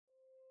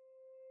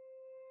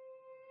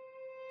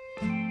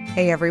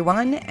Hey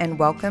everyone, and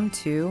welcome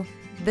to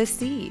The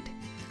Seed.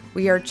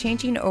 We are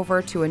changing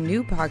over to a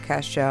new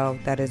podcast show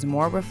that is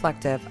more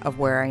reflective of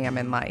where I am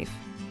in life.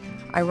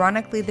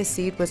 Ironically, The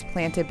Seed was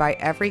planted by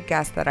every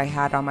guest that I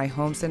had on my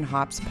Homes and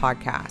Hops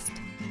podcast.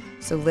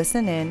 So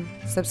listen in,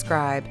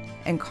 subscribe,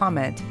 and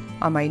comment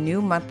on my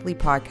new monthly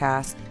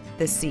podcast,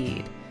 The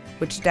Seed,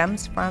 which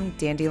stems from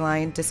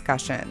Dandelion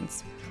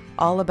Discussions,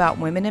 all about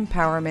women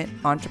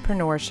empowerment,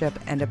 entrepreneurship,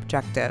 and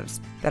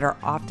objectives that are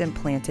often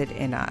planted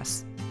in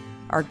us.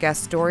 Our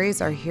guest stories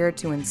are here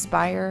to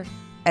inspire,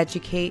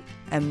 educate,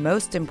 and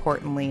most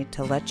importantly,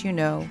 to let you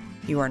know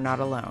you are not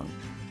alone.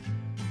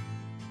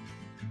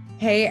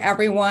 Hey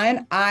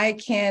everyone, I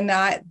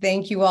cannot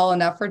thank you all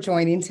enough for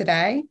joining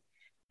today.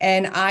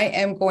 And I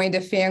am going to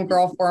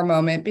fangirl for a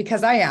moment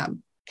because I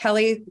am.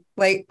 Kelly,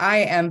 I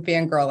am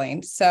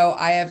fangirling. So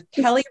I have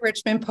Kelly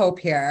Richmond Pope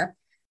here.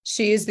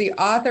 She is the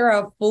author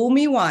of Fool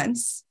Me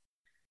Once,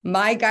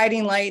 my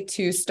guiding light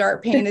to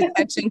start paying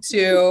attention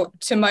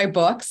to my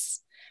books.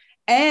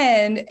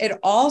 And it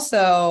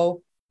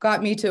also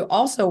got me to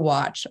also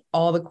watch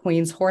All the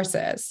Queen's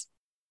Horses.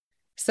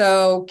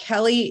 So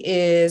Kelly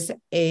is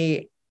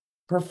a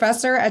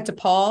professor at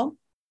DePaul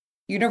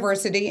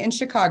University in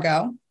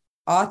Chicago,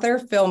 author,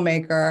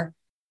 filmmaker,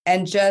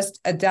 and just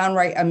a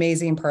downright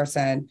amazing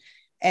person.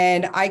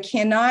 And I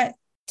cannot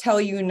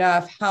tell you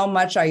enough how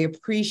much I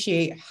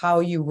appreciate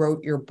how you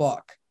wrote your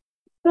book.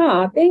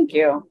 Oh, thank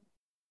you.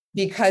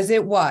 Because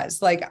it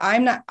was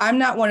I'm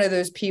not one of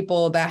those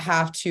people that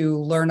have to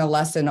learn a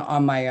lesson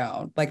on my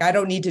own. I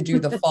don't need to do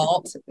the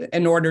fault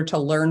in order to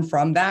learn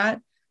from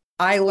that.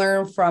 I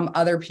learn from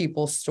other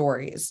people's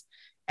stories.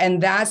 And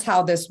that's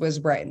how this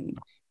was written,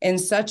 in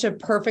such a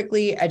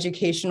perfectly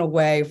educational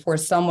way for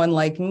someone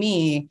like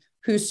me,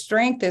 whose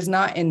strength is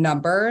not in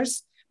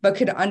numbers, but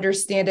could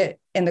understand it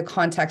in the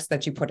context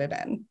that you put it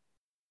in.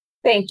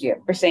 Thank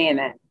you for saying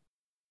that.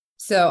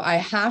 So I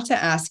have to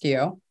ask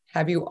you,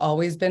 have you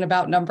always been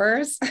about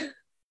numbers?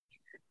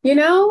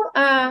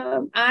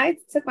 I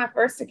took my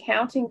first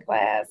accounting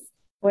class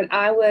when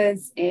I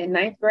was in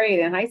ninth grade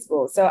in high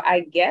school. So I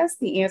guess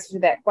the answer to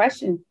that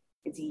question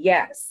is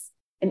yes.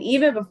 And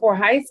even before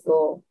high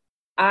school,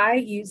 I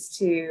used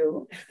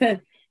to,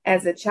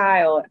 as a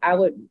child, I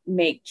would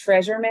make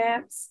treasure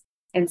maps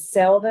and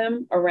sell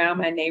them around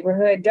my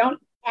neighborhood. Don't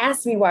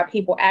ask me why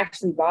people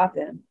actually bought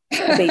them.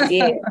 But they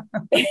did.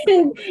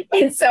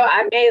 and so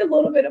I made a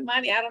little bit of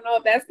money. I don't know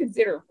if that's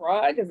considered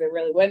fraud because there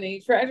really wasn't any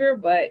treasure,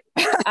 but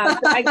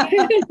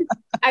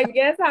I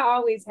guess I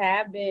always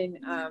have been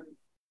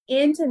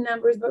into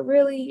numbers, but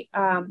really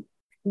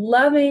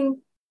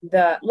loving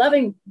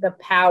the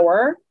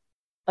power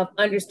of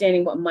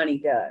understanding what money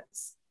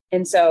does.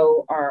 And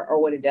so, or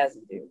what it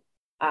doesn't do.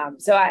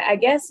 So I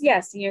guess,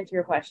 yes, to answer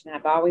your question,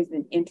 I've always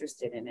been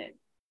interested in it.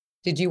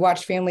 Did you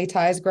watch Family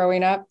Ties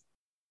growing up?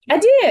 I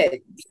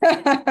did.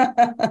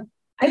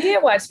 I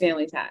did watch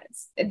Family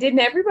Ties. Didn't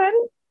everybody?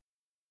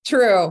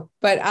 True,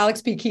 but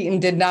Alex P. Keaton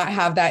did not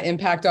have that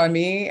impact on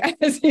me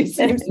as he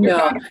seems to.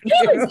 No,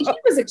 he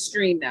was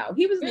extreme though.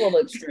 He was a little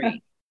extreme.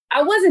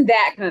 I wasn't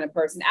that kind of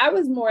person. I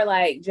was more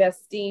like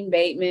Justine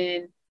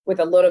Bateman with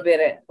a little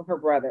bit of her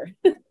brother.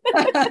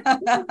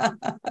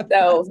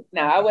 So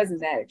no, I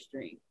wasn't that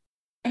extreme.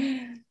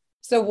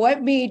 So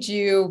what made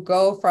you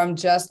go from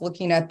just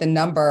looking at the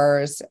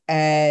numbers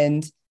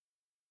and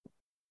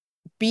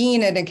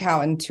being an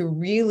accountant to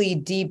really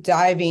deep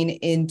diving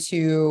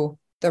into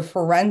the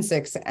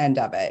forensics end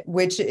of it,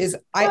 which is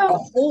a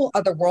whole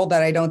other world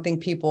that I don't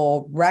think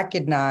people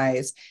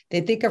recognize.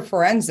 They think of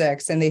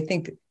forensics and they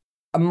think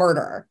a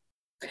murder.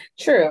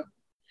 True.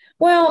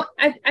 Well,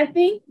 I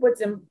think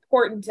what's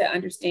important to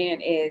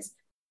understand is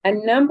a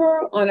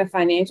number on a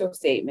financial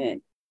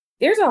statement.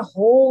 There's a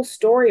whole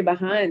story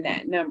behind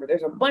that number.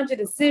 There's a bunch of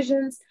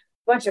decisions,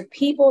 a bunch of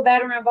people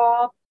that are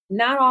involved.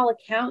 Not all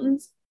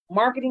accountants,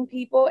 marketing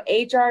people,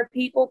 HR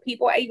people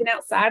even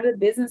outside of the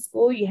business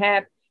school. You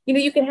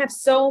can have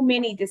so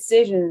many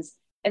decisions.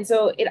 And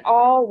so it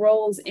all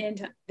rolls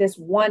into this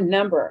one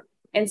number.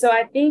 And so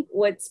I think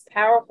what's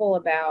powerful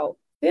about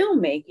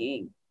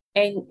filmmaking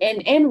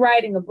and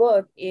writing a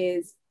book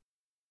is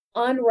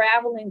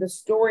unraveling the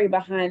story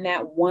behind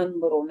that one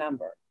little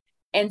number.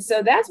 And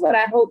so that's what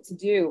I hope to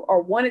do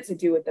or wanted to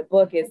do with the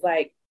book is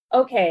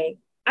okay,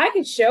 I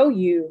could show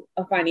you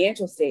a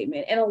financial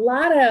statement. And a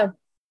lot of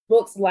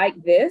books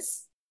like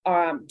this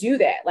do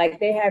that.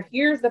 They have,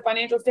 here's the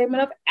financial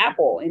statement of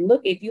Apple. And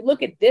if you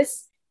look at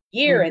this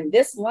year and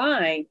this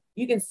line,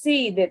 you can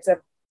see that's a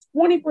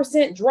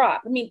 20%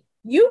 drop. I mean,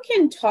 you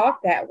can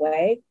talk that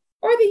way,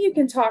 or that you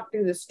can talk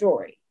through the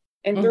story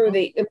and through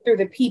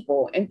the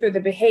people and through the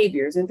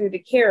behaviors and through the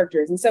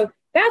characters. And so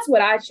that's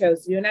what I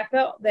chose to do. And I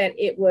felt that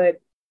it would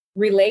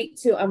relate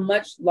to a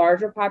much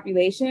larger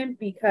population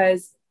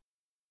because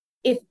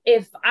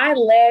if I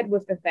led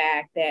with the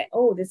fact that,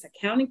 this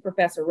accounting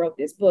professor wrote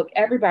this book,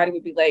 everybody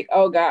would be like,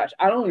 oh gosh,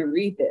 I don't want to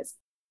read this.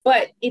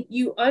 But if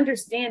you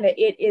understand that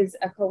it is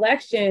a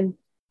collection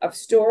of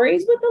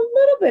stories with a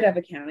little bit of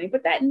accounting,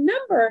 but that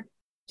number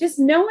just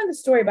knowing the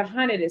story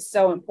behind it is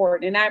so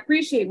important. And I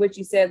appreciate what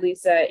you said,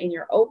 Lisa, in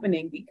your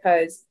opening,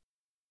 because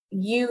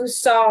you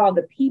saw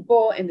the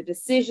people and the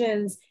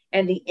decisions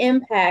and the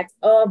impact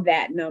of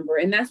that number.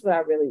 And that's what I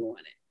really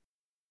wanted.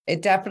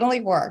 It definitely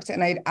worked.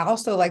 And I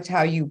also liked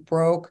how you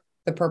broke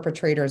the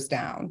perpetrators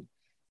down.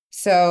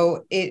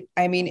 So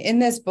in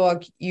this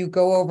book, you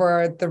go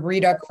over the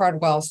Rita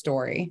Crudwell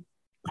story,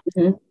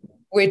 mm-hmm.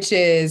 which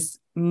is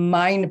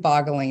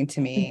mind-boggling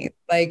to me.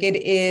 Like, it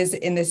is,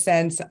 in the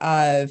sense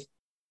of,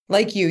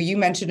 like you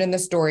mentioned in the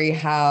story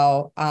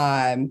how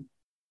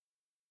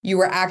you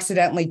were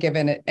accidentally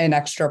given an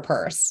extra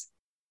purse.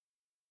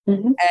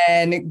 Mm-hmm.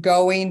 And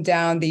going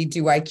down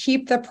do I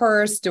keep the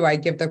purse? Do I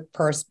give the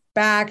purse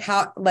back?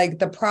 How, like,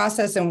 the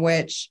process in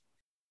which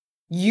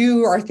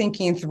you are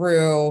thinking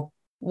through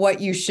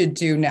what you should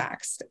do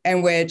next,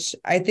 and which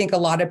I think a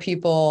lot of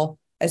people,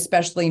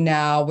 especially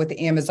now with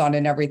Amazon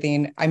and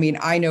everything,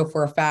 I know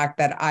for a fact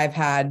that I've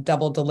had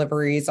double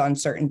deliveries on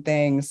certain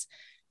things.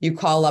 You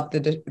call up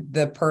the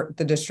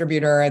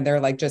distributor and they're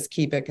like, just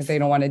keep it, because they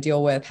don't want to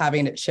deal with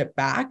having it shipped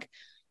back.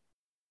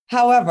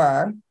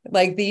 However,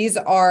 like, these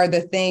are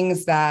the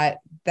things that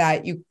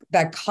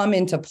come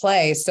into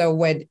play.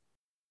 So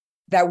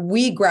that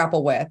we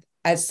grapple with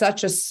at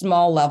such a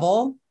small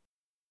level,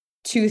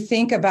 to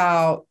think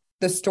about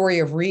the story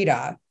of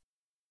Rita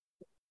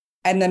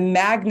and the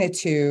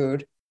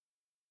magnitude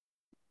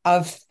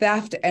of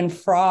theft and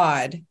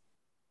fraud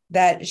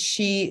that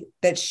she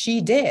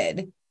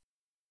did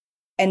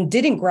and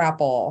didn't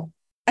grapple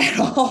at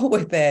all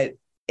with it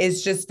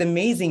is just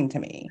amazing to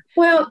me.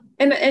 Well,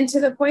 and to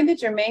the point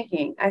that you're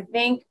making, I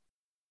think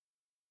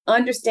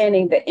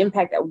understanding the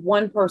impact that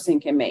one person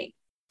can make.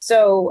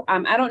 So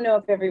I don't know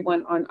if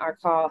everyone on our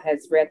call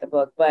has read the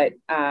book, but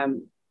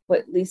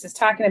what Lisa's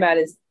talking about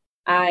is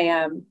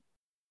I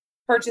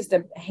purchased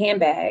a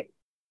handbag,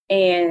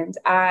 and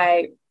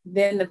I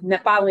then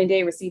the following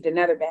day received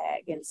another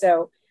bag. And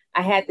so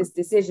I had this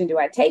decision: do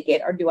I take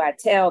it, or do I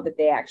tell that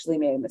they actually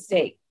made a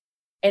mistake?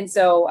 And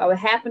so I would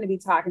happen to be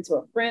talking to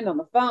a friend on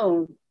the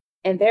phone,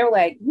 and they're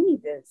like, you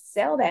need to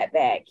sell that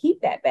bag,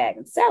 keep that bag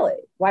and sell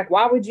it. Like,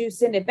 why would you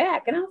send it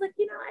back? And I was like,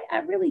 I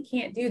really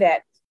can't do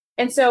that.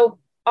 And so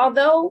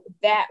although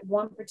that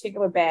one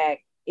particular bag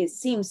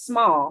seems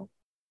small,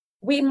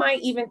 we might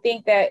even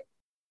think that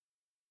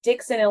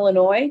Dixon,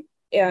 Illinois,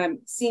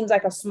 seems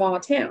like a small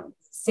town,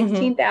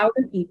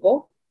 16,000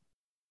 people.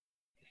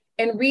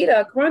 And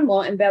Rita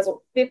Crudwell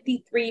embezzled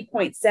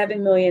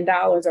 $53.7 million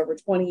over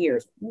 20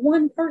 years.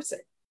 One person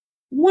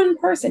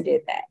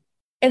did that.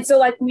 And so,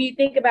 like, when you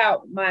think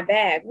about my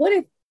bag, what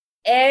if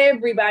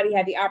everybody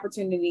had the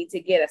opportunity to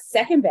get a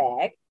second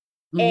bag,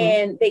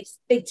 and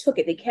they took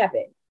it, they kept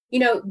it?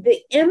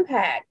 The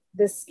impact,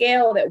 the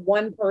scale that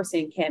one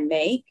person can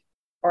make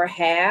or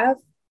have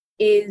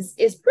is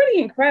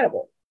pretty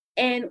incredible.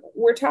 And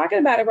we're talking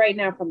about it right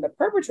now from the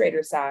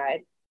perpetrator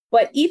side,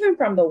 but even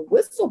from the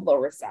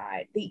whistleblower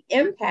side, the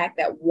impact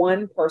that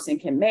one person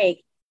can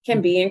make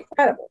can be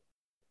incredible.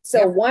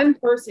 So one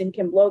person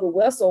can blow the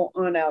whistle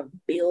on $1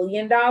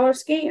 billion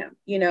scam,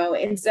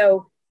 and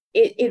so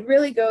it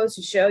really goes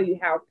to show you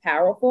how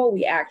powerful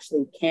we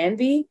actually can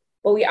be,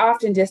 but we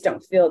often just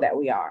don't feel that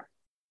we are.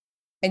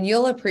 And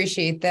you'll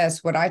appreciate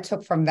this. What I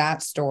took from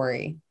that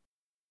story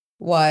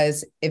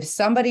was, if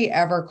somebody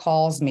ever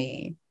calls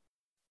me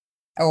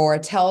or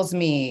tells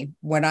me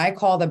when I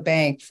call the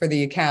bank for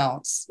the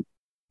accounts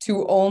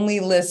to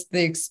only list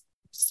the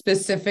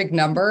specific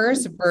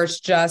numbers versus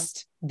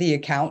just the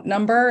account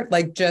number,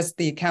 like just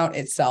the account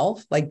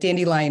itself, like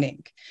Dandelion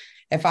Inc.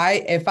 If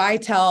I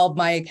tell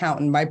my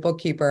accountant, my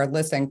bookkeeper,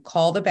 listen,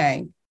 call the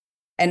bank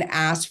and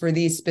ask for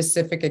these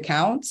specific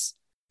accounts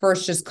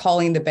versus just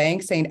calling the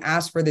bank saying,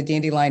 ask for the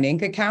Dandelion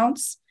Inc.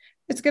 accounts,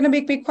 it's going to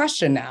make me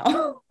question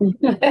now.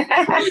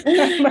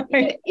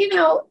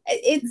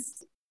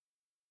 It's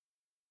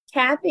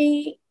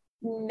Kathy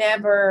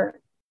never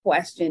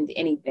questioned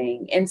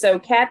anything. And so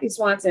Kathy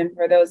Swanson,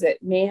 for those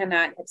that may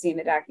not have seen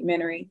the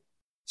documentary,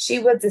 she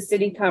was the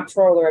city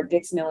comptroller of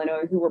Dixon,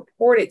 Illinois, who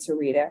reported to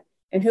Rita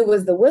and who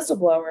was the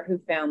whistleblower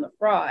who found the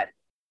fraud.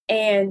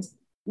 And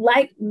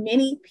like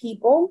many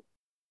people,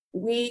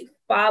 we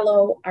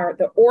follow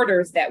the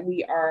orders that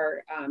we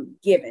are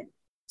given.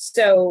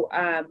 So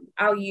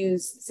I'll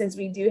use, since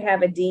we do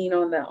have a dean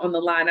on the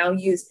line, I'll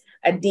use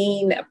a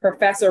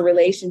dean-professor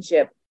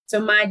relationship. So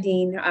my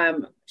dean,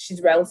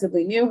 she's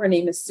relatively new. Her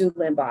name is Sue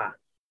Lynn Baugh.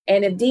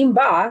 And if Dean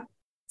Baugh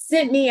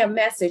sent me a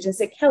message and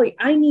said, Kelly,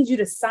 I need you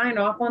to sign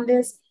off on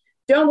this.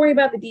 Don't worry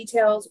about the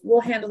details.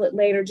 We'll handle it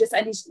later.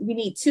 We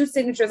need 2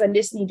 signatures. I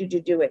just need you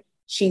to do it.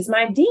 She's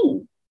my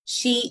dean.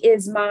 She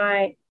is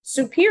my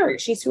superior.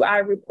 She's who I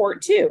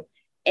report to.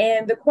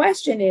 And the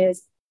question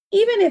is,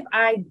 even if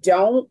I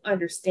don't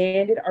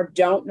understand it or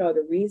don't know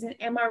the reason,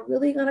 am I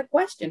really going to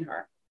question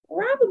her?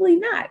 Probably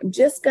not. I'm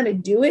just going to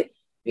do it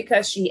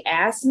because she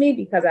asked me,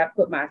 because I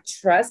put my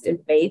trust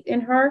and faith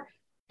in her.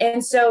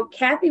 And so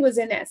Kathy was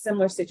in that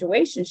similar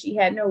situation. She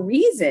had no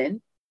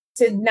reason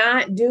to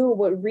not do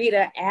what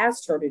Rita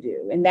asked her to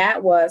do. And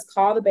that was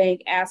call the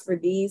bank, ask for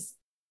these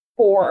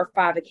 4 or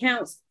 5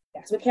 accounts.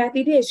 That's what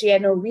Kathy did. She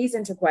had no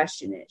reason to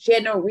question it. She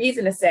had no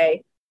reason to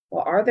say,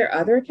 well, are there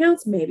other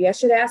accounts? Maybe I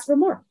should ask for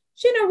more.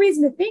 She had no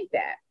reason to think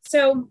that.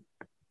 So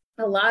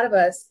a lot of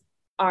us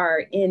are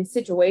in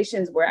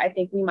situations where I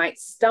think we might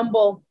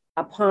stumble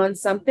upon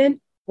something,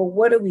 but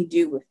what do we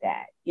do with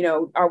that?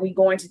 Are we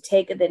going to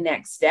take it the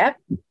next step?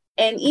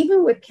 And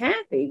even with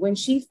Kathy, when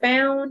she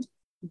found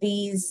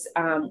these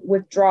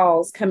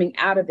withdrawals coming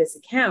out of this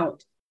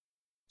account,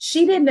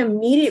 she didn't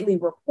immediately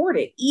report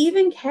it.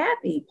 Even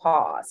Kathy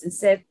paused and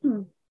said,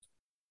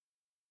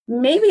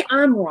 maybe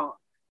I'm wrong.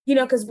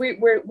 Because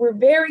we're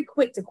very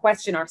quick to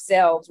question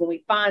ourselves when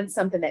we find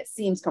something that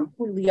seems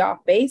completely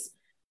off base.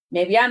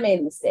 Maybe I made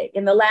a mistake.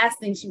 And the last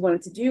thing she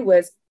wanted to do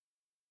was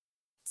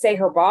say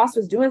her boss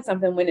was doing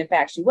something when in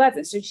fact she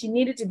wasn't. So she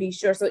needed to be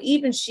sure. So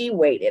even she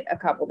waited a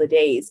couple of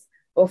days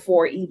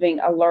before even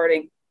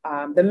alerting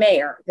the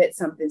mayor that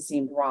something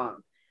seemed wrong.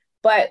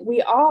 But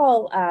we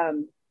all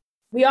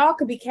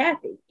could be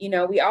Kathy.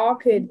 We all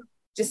could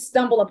just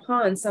stumble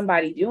upon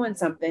somebody doing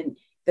something.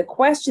 The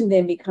question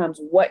then becomes,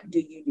 what do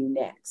you do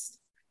next?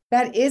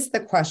 That is the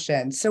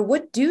question. So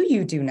what do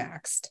you do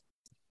next?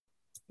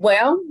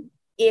 Well,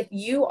 if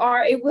you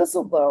are a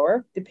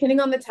whistleblower,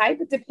 depending on the type,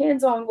 it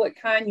depends on what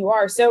kind you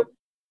are. So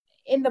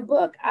in the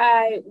book,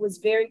 I was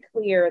very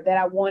clear that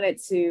I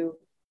wanted to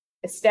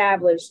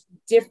establish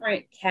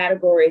different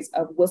categories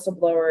of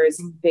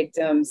whistleblowers,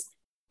 victims,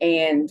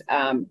 and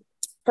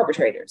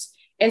perpetrators.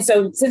 And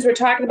so since we're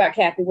talking about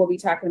Kathy, we'll be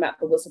talking about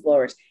the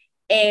whistleblowers.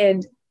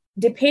 And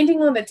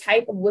depending on the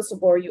type of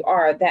whistleblower you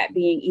are, that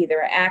being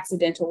either an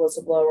accidental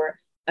whistleblower,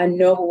 a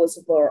noble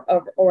whistleblower,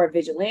 or a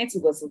vigilante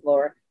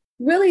whistleblower,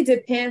 really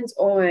depends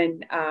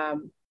on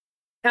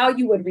how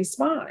you would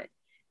respond.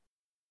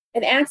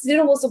 An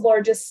accidental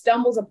whistleblower just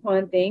stumbles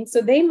upon things,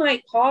 so they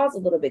might pause a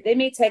little bit. They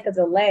may take a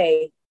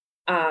delay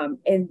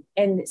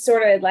and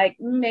sort of like,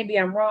 maybe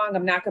I'm wrong.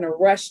 I'm not going to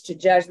rush to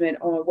judgment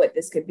on what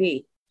this could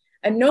be.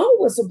 A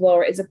noble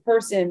whistleblower is a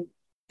person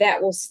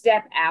that will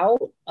step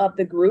out of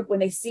the group when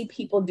they see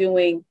people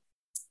doing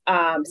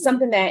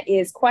something that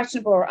is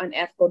questionable or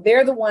unethical.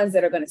 They're the ones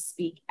that are going to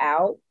speak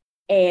out,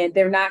 and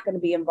they're not going to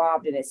be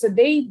involved in it. So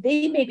they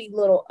may be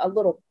a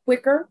little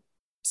quicker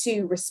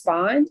to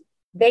respond.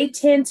 They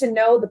tend to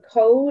know the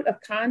code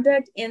of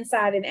conduct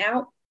inside and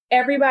out.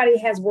 Everybody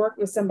has worked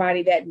with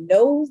somebody that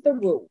knows the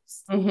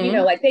rules,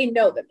 like they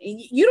know them. And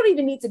you don't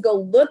even need to go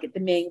look at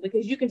the manual,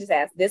 because you can just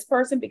ask this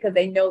person because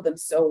they know them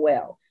so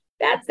well.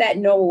 That's that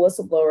noble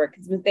whistleblower,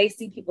 because when they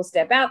see people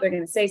step out, they're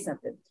going to say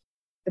something.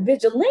 The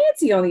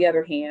vigilante, on the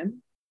other hand,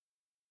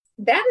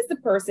 that is the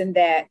person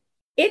that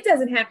it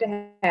doesn't have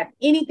to have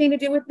anything to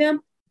do with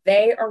them.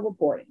 They are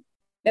reporting.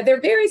 Now, they're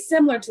very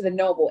similar to the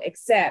noble,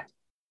 except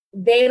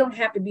they don't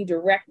have to be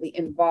directly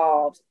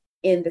involved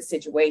in the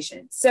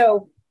situation.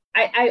 So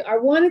I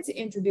wanted to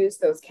introduce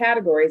those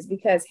categories,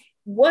 because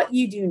what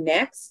you do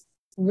next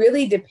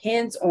really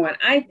depends on,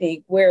 I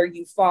think, where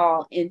you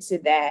fall into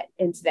that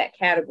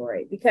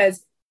category,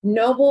 because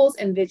nobles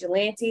and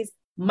vigilantes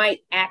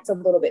might act a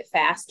little bit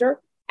faster.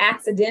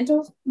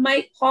 Accidentals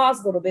might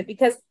pause a little bit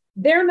because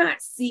they're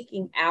not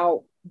seeking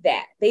out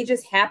that. They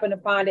just happen to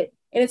find it.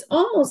 And it's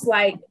almost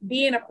like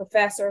being a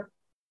professor.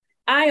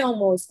 I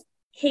almost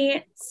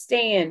can't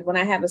stand when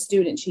I have a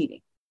student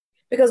cheating,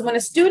 because when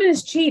a student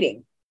is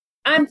cheating,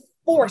 I'm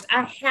forced.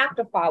 I have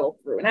to follow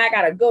through, and I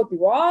got to go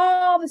through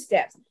all the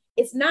steps.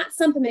 It's not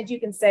something that you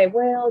can say,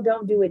 well,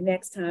 don't do it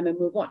next time and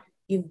move on.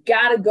 You've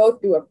got to go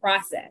through a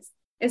process.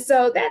 And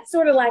so that's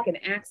sort of like an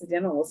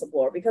accidental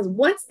whistleblower, because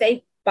once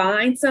they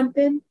find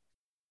something,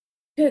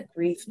 good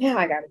grief, now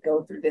I got to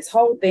go through this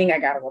whole thing. I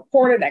got to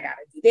report it. I got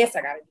to do this.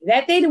 I got to do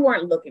that. They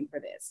weren't looking for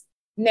this.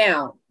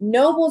 Now,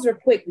 nobles are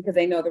quick because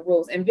they know the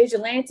rules, and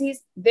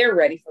vigilantes, they're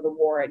ready for the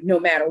war no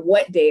matter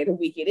what day of the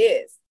week it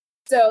is.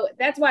 So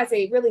that's why I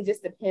say it really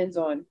just depends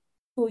on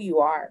who you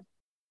are.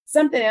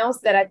 Something else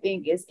that I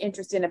think is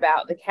interesting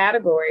about the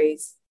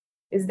categories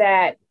is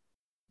that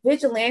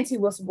vigilante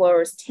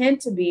whistleblowers tend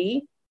to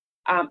be,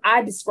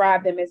 I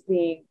describe them as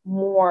being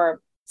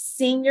more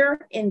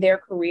senior in their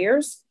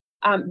careers.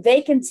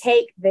 They can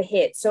take the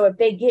hit. So if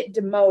they get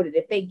demoted,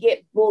 if they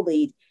get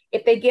bullied,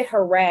 if they get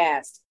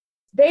harassed,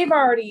 they've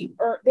already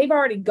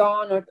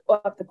gone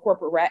up the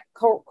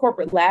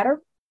corporate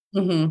ladder.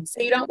 Mm-hmm.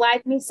 So you don't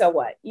like me, so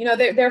what?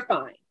 They're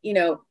fine.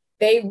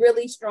 They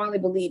really strongly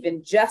believe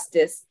in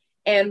justice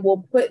and will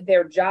put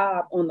their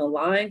job on the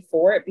line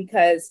for it,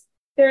 because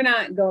they're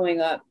not going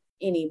up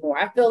anymore.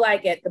 I feel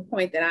like at the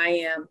point that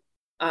I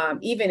am,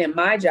 even in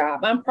my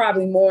job, I'm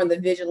probably more on the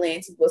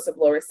vigilante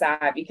whistleblower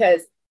side,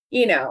 because,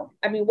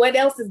 what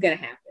else is going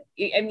to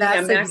happen?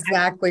 That's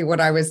exactly what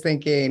I was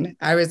thinking.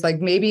 I was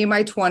like, maybe in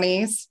my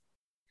 20s,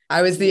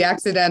 I was the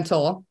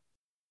accidental.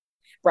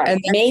 Right.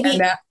 And maybe.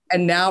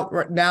 And now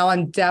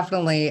I'm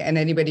definitely, and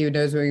anybody who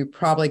knows me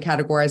probably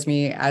categorize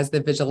me as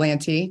the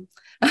vigilante.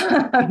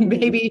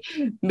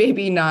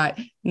 maybe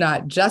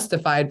not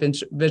justified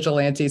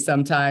vigilante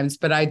sometimes,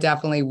 but I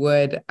definitely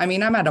would. I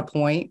mean, I'm at a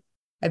point,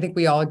 I think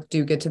we all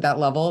do get to that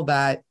level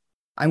that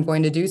I'm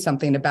going to do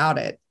something about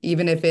it.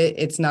 Even if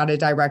it's not a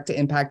direct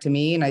impact to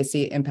me and I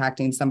see it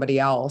impacting somebody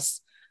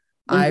else,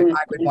 I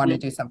would want to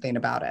do something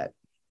about it.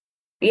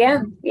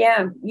 Yeah.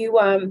 Yeah.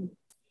 You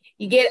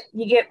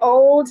get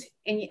old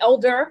and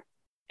older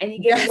and you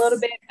get a little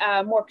bit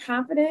more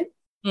confident.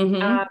 And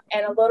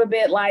a little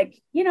bit like,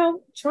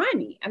 try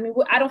me. I mean,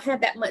 I don't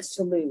have that much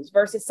to lose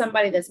versus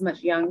somebody that's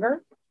much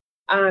younger.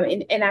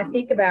 And I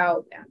think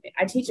about,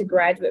 I teach a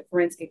graduate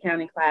forensic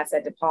accounting class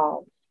at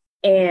DePaul,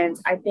 and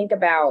I think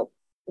about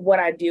what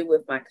I do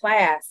with my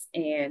class,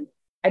 and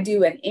I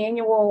do an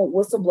annual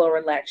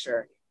whistleblower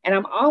lecture. And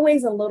I'm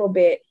always a little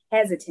bit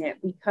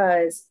hesitant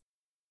because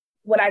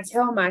what I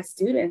tell my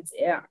students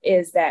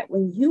is that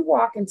when you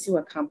walk into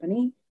a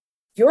company,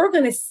 you're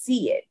going to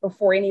see it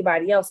before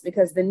anybody else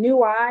because the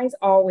new eyes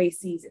always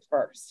sees it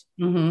first.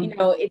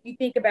 If you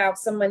think about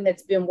someone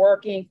that's been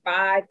working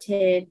 5,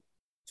 10,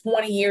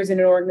 20 years in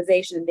an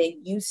organization and then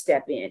you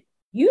step in,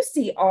 you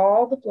see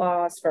all the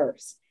flaws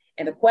first.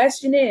 And the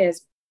question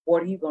is,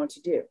 what are you going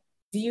to do?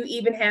 Do you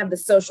even have the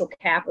social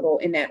capital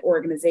in that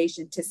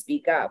organization to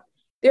speak up?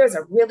 There's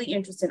a really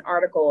interesting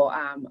article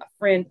a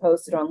friend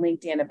posted on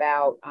LinkedIn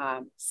about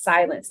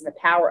silence and the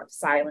power of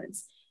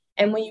silence.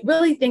 And when you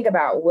really think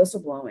about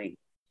whistleblowing,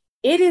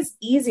 it is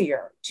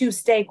easier to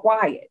stay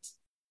quiet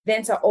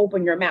than to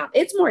open your mouth.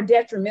 It's more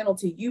detrimental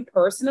to you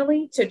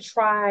personally to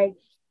try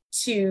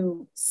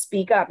to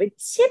speak up. It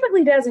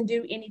typically doesn't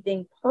do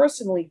anything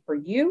personally for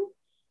you.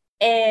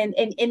 And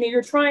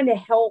you're trying to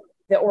help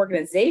the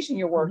organization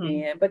you're working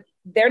in, but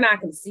they're not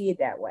going to see it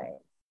that way.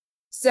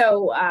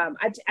 So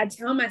I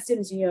tell my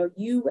students,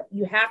 you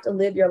have to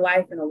live your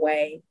life in a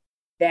way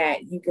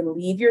that you can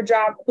leave your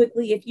job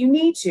quickly if you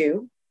need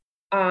to.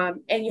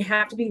 And you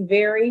have to be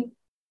very,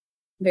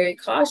 very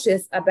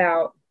cautious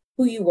about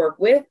who you work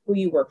with, who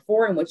you work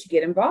for, and what you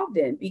get involved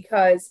in,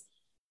 because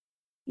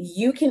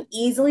you can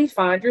easily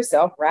find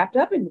yourself wrapped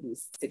up into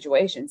these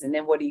situations. And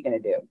then what are you going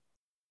to do?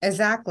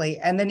 Exactly.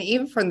 And then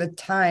even from the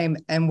time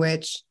in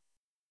which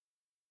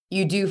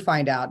you do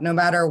find out, no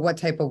matter what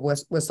type of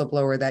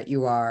whistleblower that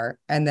you are,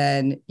 and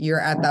then you're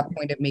at that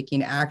point of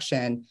making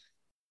action,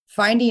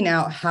 finding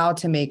out how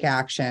to make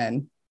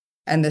action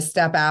and the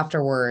step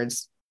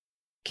afterwards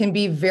can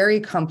be very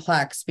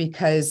complex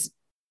because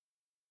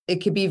it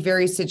could be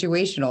very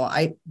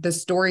situational. The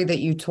story that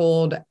you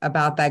told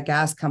about that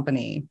gas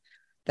company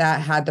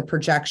that had the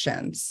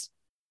projections,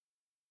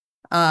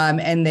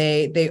 and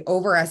they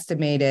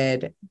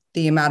overestimated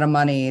the amount of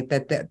money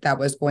that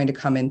was going to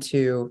come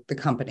into the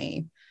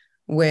company,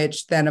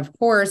 which then of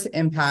course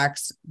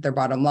impacts their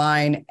bottom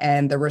line.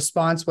 And the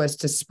response was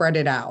to spread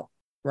it out,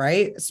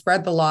 right?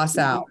 Spread the loss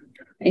out.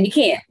 And you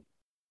can't.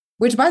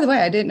 Which, by the way,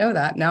 I didn't know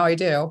that. Now I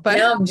do. But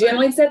no,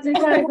 generally accepted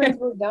accounting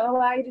principles don't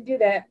allow you to do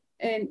that.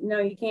 And no,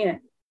 you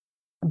can't.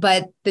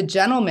 But the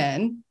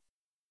gentleman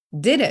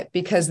did it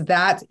because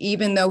that,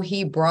 even though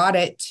he brought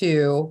it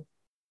to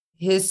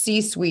his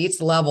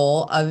C-suite's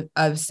level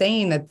of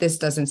saying that this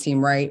doesn't seem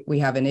right, we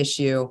have an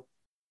issue,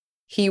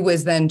 he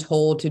was then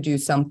told to do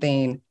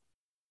something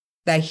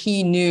that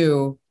he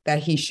knew that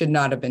he should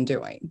not have been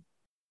doing.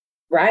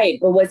 Right.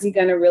 But was he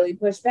going to really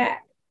push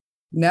back?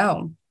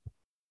 No.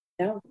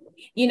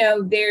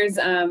 There's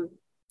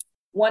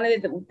one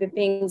of the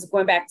things,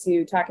 going back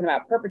to talking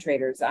about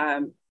perpetrators,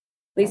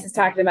 Lisa's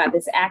talking about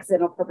this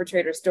accidental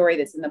perpetrator story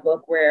that's in the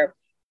book where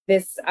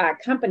this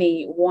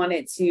company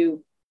wanted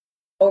to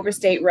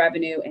overstate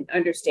revenue and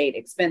understate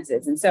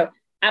expenses. And so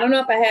I don't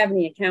know if I have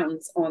any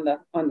accountants on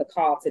the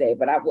call today,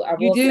 but I will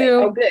you do. Say,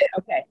 oh, good.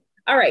 Okay.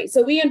 All right.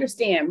 So we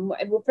understand.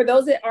 For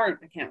those that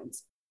aren't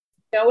accountants,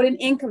 know what an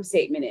income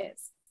statement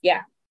is.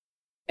 Yeah.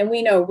 And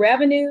we know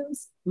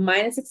revenues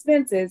minus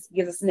expenses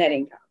gives us net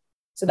income.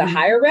 So the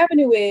higher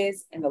revenue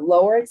is and the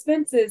lower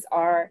expenses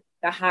are,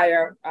 the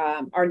higher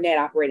our net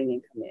operating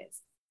income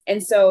is.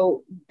 And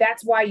so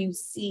that's why you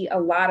see a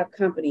lot of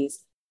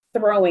companies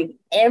throwing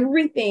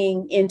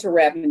everything into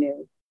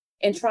revenue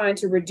and trying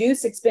to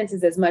reduce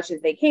expenses as much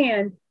as they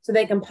can so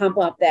they can pump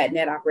up that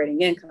net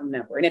operating income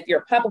number. And if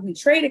you're a publicly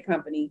traded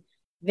company,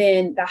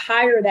 then the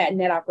higher that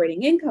net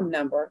operating income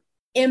number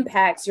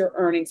impacts your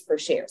earnings per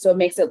share. So it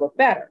makes it look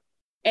better.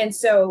 And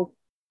so,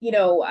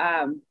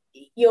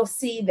 you'll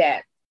see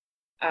that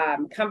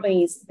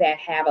companies that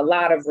have a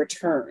lot of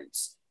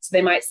returns, so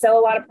they might sell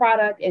a lot of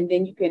product and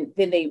then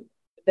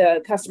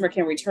the customer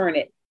can return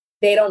it.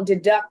 They don't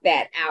deduct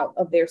that out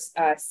of their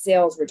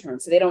sales return.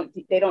 So they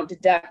don't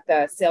deduct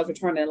the sales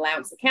return and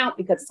allowance account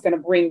because it's going to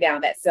bring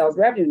down that sales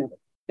revenue number.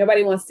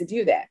 Nobody wants to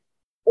do that.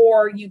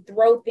 Or you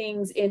throw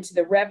things into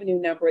the revenue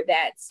number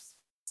that's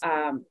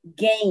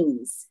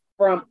gains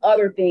from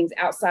other things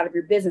outside of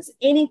your business,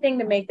 anything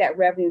to make that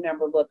revenue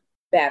number look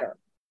better.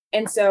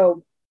 And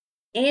so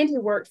Andy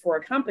worked for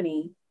a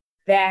company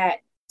that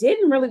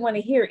didn't really want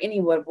to hear any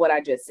of what I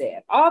just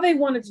said. All they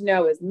wanted to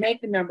know is make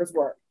the numbers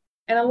work.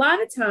 And a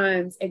lot of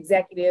times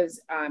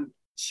executives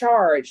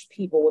charge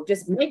people with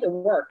just make it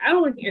work. I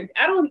don't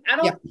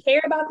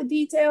care about the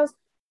details.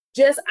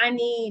 Just, I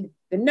need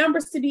the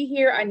numbers to be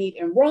here. I need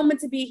enrollment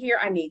to be here.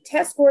 I need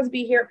test scores to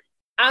be here.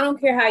 I don't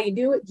care how you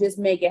do it. Just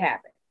make it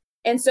happen.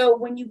 And so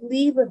when you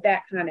leave with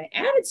that kind of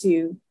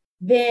attitude,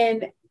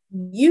 then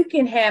you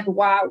can have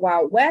wild,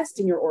 wild west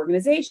in your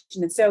organization.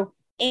 And so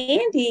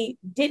Andy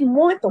didn't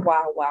want the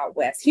wild, wild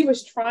west. He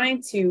was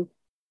trying to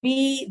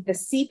be the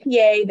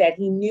CPA that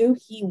he knew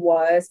he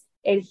was,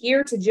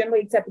 adhere to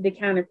generally accepted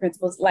accounting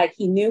principles like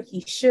he knew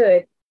he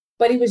should,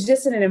 but he was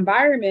just in an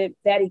environment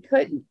that he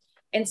couldn't.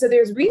 And so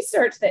there's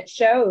research that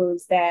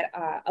shows that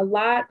a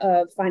lot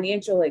of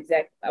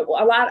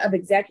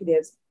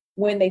executives,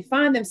 when they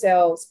find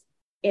themselves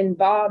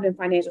involved in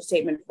financial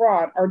statement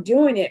fraud, are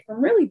doing it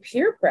from really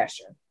peer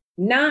pressure,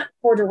 not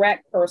for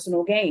direct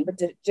personal gain, but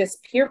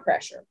just peer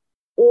pressure.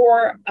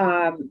 Or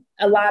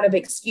a lot of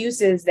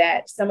excuses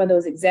that some of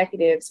those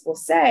executives will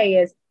say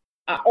is,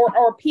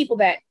 or people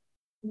that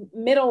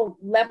middle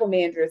level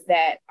managers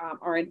that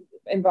are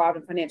involved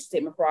in financial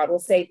statement fraud will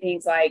say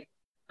things like,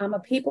 I'm a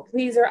people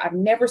pleaser. I've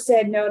never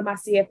said no to my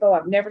CFO.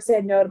 I've never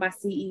said no to my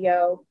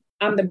CEO.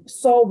 I'm the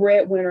sole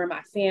breadwinner in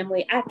my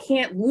family. I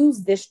can't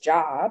lose this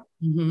job.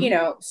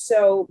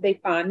 So they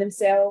find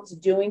themselves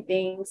doing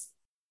things,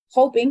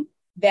 hoping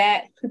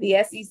that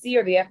the SEC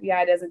or the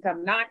FBI doesn't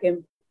come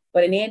knocking.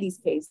 But in Andy's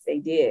case, they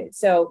did.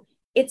 So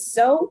it's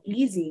so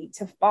easy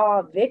to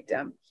fall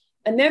victim.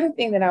 Another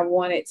thing that I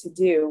wanted to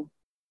do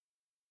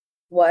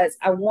was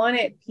I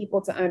wanted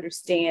people to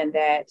understand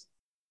that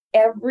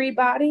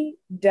everybody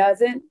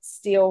doesn't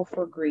steal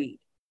for greed.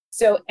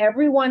 So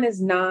everyone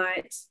is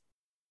not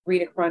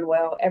Rita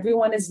Crunwell.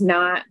 Everyone is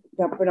not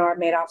Bernard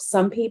Madoff.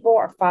 Some people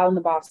are following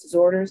the boss's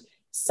orders.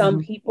 Some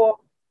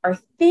people are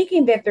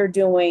thinking that they're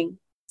doing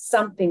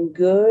something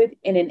good,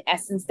 and in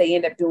essence, they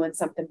end up doing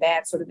something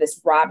bad, sort of this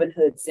Robin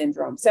Hood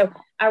syndrome. So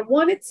I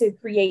wanted to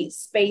create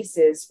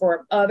spaces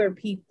for other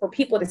people, for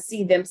people to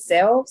see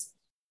themselves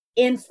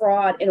in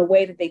fraud in a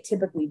way that they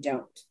typically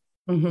don't.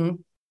 And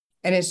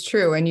it's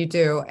true. And you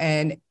do.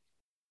 And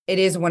it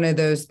is one of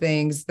those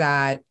things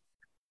that,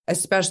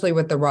 especially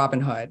with the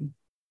Robin Hood,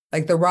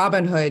 like the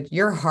Robin Hood,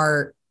 your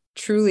heart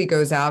truly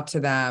goes out to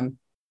them,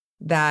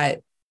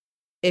 that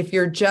if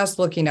you're just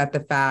looking at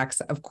the facts,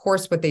 of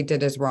course, what they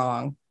did is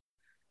wrong.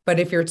 But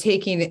if you're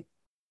taking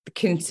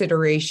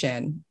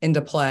consideration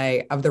into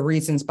play of the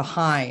reasons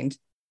behind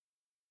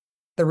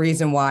the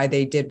reason why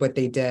they did what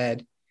they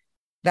did,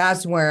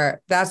 that's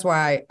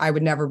why I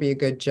would never be a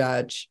good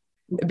judge,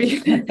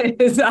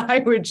 because I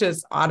would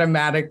just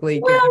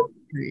automatically get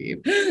grief.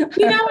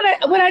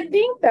 What I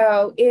think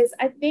though is,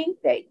 I think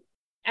that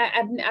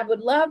I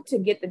would love to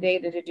get the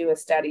data to do a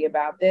study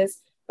about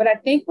this, but I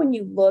think when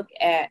you look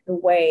at the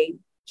way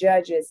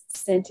judges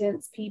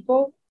sentence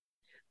people,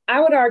 I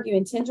would argue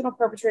intentional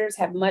perpetrators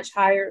have much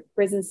higher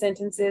prison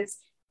sentences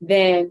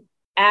than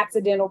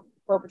accidental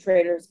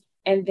perpetrators,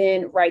 and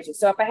then righteous.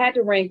 So if I had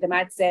to rank them,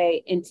 I'd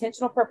say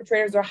intentional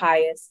perpetrators are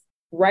highest,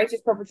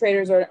 righteous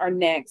perpetrators are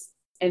next,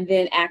 and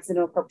then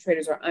accidental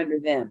perpetrators are under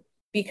them,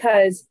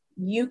 because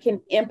you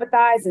can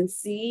empathize and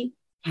see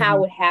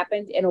how it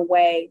happened in a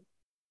way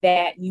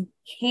that you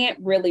can't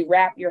really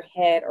wrap your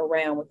head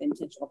around with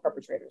intentional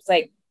perpetrators.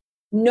 Like,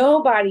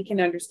 nobody can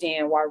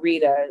understand why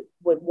Rita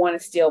would want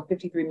to steal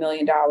 $53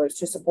 million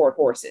to support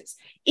horses.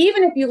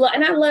 Even if you love,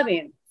 and I love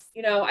him,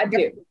 I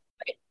do.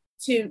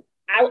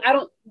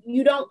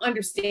 You don't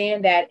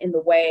understand that in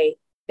the way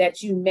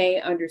that you may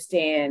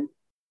understand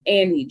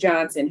Andy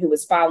Johnson, who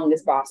was following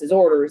his boss's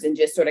orders and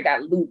just sort of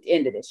got looped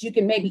into this. You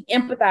can maybe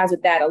empathize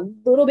with that a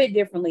little bit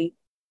differently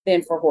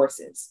than for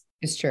horses.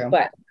 It's true.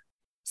 But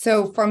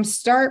so from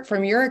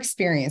your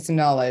experience and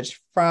knowledge,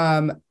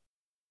 from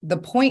the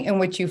point in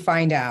which you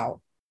find out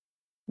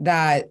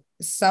that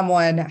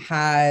someone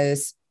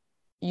has,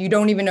 you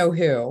don't even know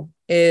who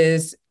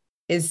is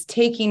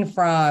taking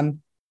from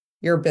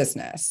your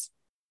business,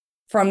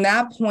 from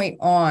that point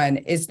on,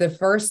 is the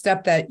first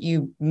step that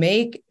you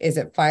make, is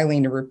it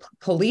filing a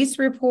police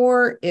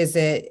report? Is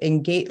it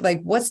engage?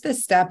 Like, what's the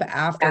step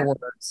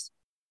afterwards?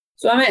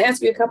 So I'm going to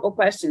ask you a couple of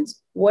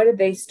questions. What have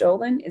they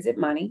stolen? Is it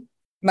money?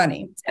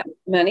 Money.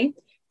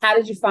 How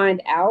did you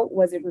find out?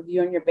 Was it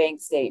reviewing your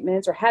bank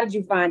statements? Or how did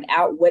you find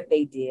out what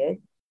they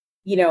did?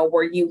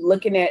 Were you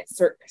looking at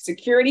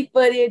security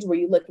footage? Were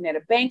you looking at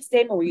a bank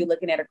statement? Were you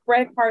looking at a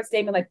credit card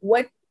statement? Like,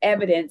 what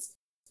evidence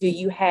do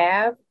you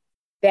have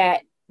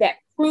that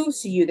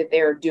proves to you that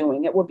they're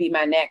doing it? Would be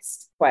my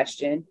next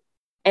question.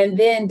 And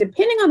then,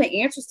 depending on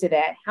the answers to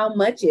that, how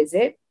much is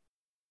it?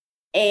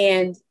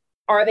 And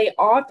are they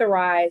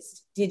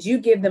authorized? Did you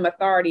give them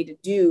authority to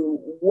do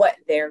what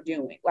they're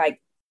doing? Like,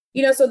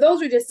 so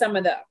those are just some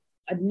of the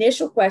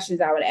initial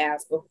questions I would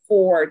ask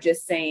before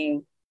just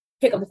saying,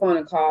 pick up the phone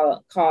and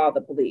call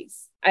the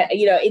police.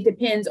 It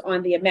depends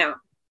on the amount.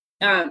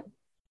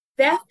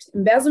 Theft,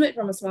 embezzlement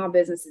from a small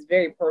business is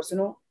very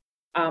personal.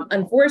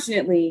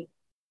 Unfortunately,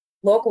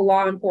 local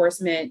law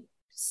enforcement,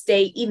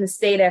 even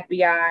state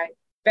FBI,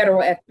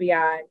 federal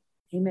FBI,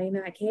 they may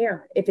not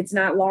care if it's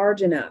not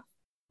large enough.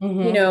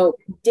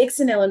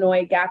 Dixon,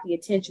 Illinois got the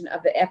attention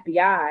of the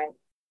FBI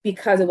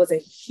because it was a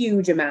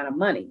huge amount of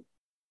money.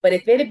 But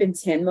if it had been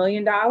 $10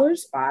 million,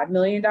 $5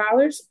 million,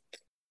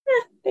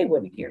 they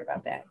wouldn't have cared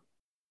about that.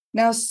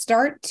 Now,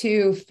 start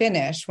to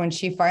finish, when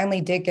she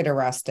finally did get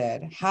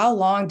arrested, how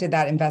long did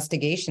that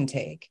investigation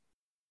take?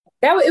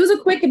 It was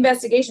a quick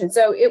investigation.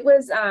 So it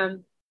was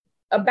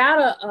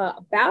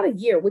about a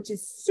year, which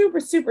is super,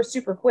 super,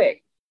 super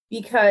quick,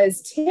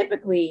 because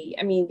typically,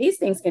 I mean, these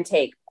things can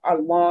take a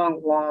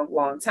long, long,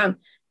 long time.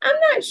 I'm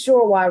not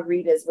sure why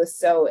Rita's was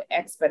so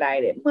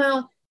expedited.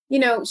 Well,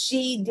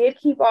 she did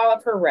keep all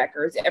of her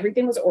records.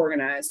 Everything was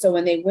organized. So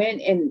when they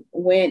went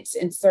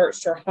and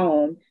searched her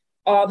home,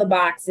 all the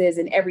boxes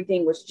and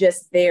everything was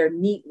just there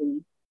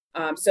neatly.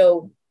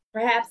 So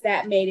perhaps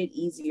that made it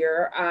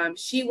easier.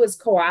 She was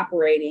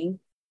cooperating.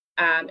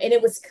 And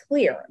it was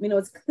clear. I mean, it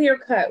was clear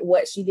cut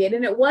what she did,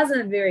 and it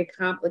wasn't a very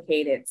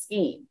complicated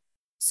scheme.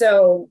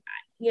 So,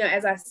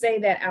 as I say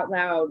that out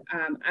loud,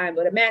 I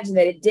would imagine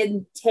that it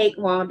didn't take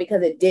long,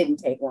 because it didn't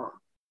take long.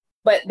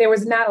 But there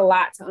was not a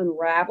lot to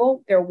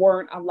unravel. There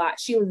weren't a lot.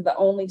 She was the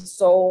only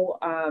sole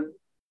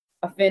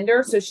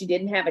offender, so she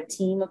didn't have a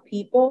team of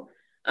people.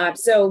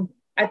 So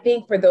I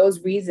think for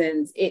those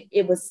reasons,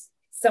 it was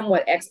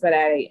somewhat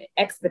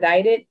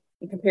expedited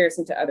in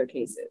comparison to other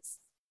cases.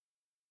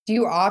 Do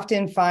you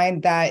often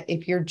find that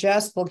if you're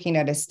just looking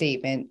at a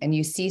statement and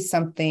you see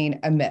something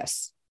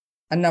amiss,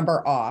 a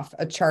number off,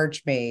 a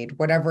charge made,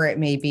 whatever it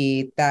may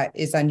be that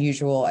is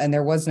unusual, and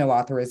there was no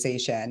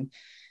authorization,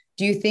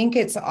 do you think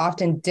it's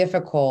often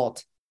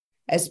difficult,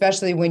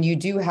 especially when you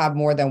do have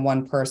more than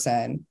one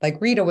person? Like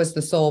Rita was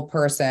the sole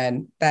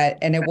person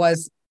and it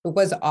was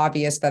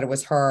obvious that it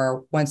was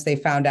her once they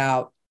found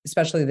out,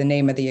 especially the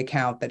name of the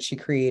account that she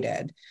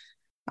created.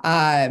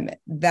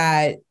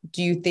 That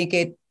do you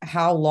think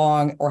how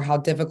long or how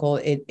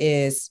difficult it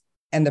is,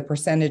 and the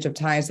percentage of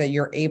times that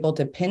you're able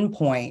to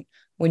pinpoint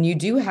when you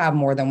do have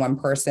more than one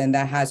person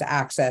that has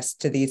access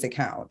to these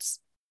accounts?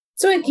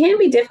 So it can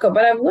be difficult,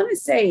 but I want to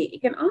say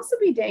it can also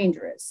be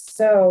dangerous.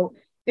 So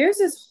there's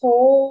this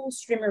whole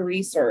stream of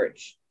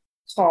research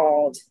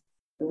called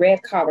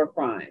red collar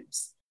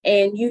crimes.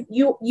 And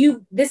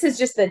you this is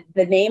just the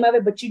name of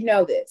it, but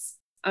this.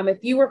 If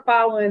you were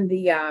following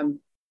the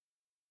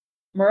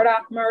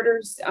Murdaugh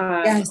murders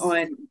Yes.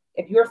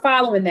 if you were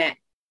following that,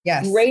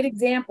 yes, great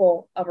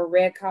example of a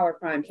red collar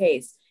crime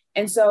case.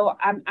 And so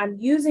I'm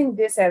using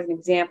this as an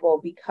example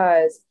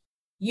because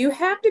you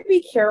have to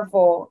be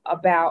careful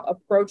about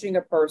approaching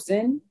a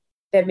person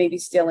that may be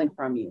stealing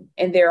from you.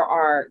 And there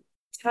are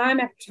time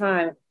after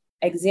time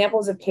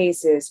examples of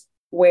cases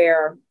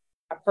where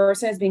a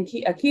person has been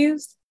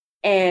accused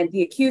and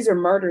the accuser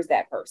murders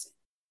that person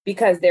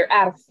because they're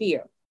out of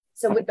fear.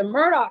 So with the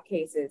Murdaugh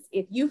cases,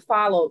 if you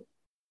follow,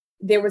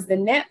 there was the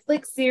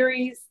Netflix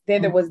series,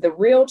 then there was the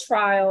real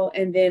trial,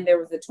 and then there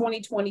was the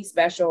 2020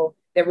 special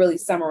that really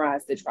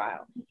summarized the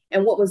trial.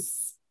 And what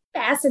was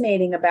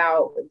fascinating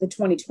about the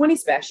 2020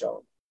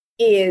 special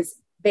is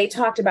they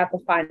talked about the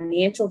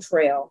financial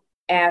trail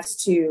as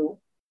to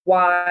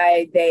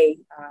why they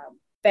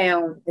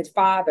found the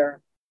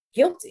father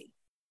guilty.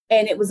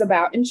 And it was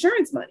about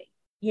insurance money.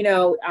 He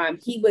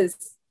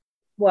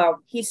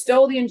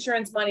stole the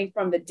insurance money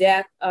from the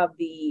death of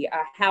the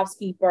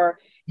housekeeper.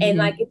 And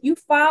if you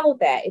follow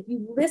that, if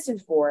you listen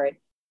for it,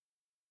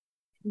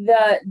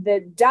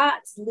 the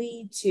dots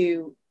lead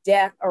to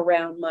death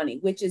around money,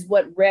 which is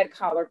what red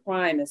collar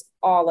crime is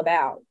all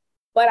about.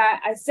 But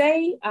I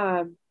say,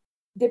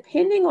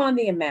 depending on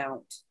the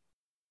amount,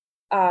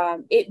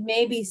 it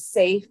may be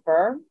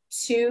safer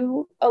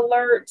to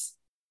alert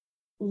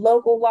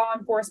local law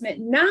enforcement,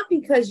 not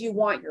because you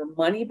want your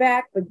money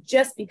back, but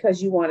just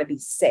because you want to be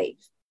safe.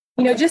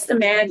 Just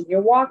imagine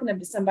you're walking up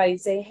to somebody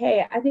and say,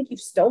 "Hey, I think you've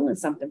stolen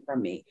something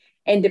from me."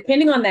 And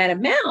depending on that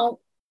amount,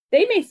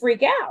 they may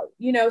freak out,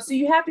 so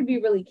you have to be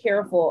really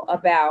careful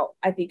about,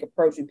 I think,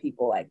 approaching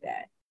people like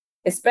that,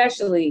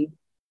 especially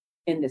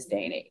in this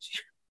day and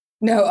age.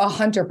 No,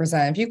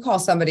 100%. If you call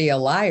somebody a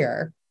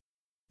liar,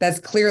 that's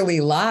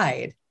clearly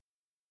lied.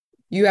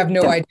 You have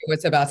no idea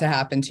what's about to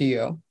happen to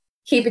you.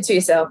 Keep it to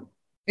yourself.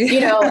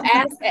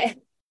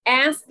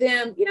 Ask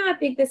them, I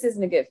think this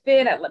isn't a good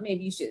fit.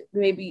 Maybe you should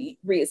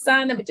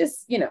reassign them, but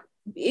just, you got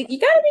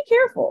to be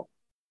careful.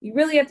 You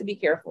really have to be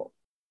careful.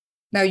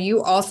 Now,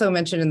 you also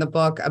mentioned in the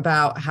book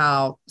about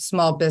how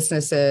small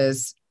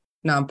businesses,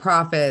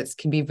 nonprofits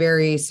can be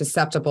very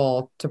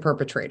susceptible to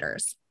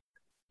perpetrators.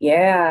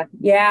 Yeah.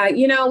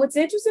 What's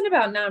interesting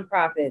about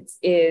nonprofits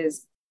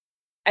is,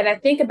 and I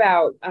think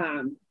about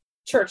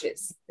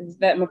churches,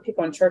 that I'm going to pick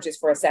on churches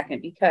for a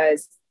second,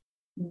 because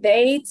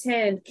they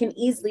can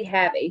easily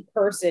have a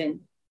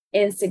person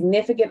in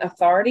significant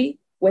authority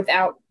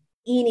without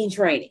any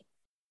training.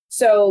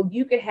 So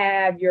you could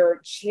have your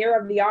chair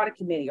of the audit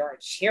committee or a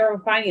chair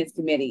of finance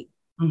committee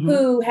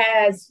who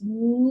has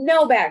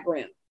no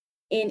background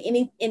in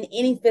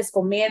any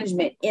fiscal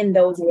management in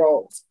those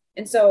roles.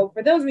 And so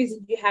for those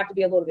reasons, you have to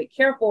be a little bit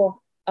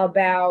careful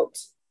about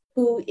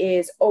who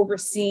is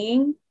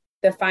overseeing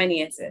the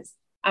finances.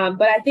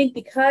 But I think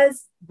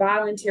because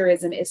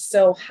volunteerism is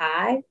so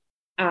high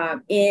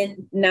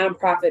in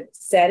nonprofit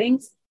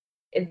settings,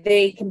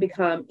 they can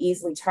become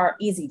easy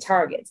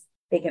targets.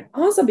 They can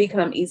also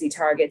become easy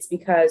targets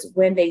because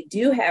when they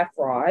do have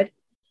fraud,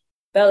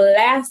 The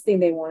last thing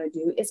they want to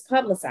do is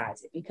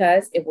publicize it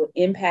because it will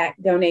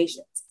impact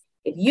donations.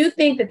 If you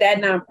think that that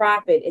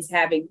nonprofit is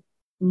having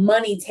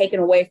money taken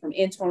away from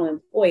internal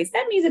employees,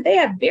 that means that they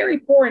have very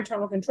poor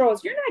internal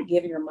controls. You're not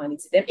giving your money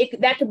to them.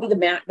 That could be the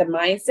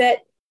mindset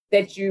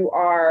that you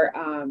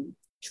are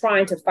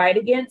trying to fight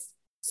against.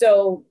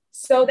 So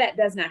that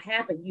does not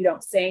happen. You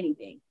don't say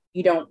anything.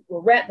 You don't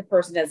regret, the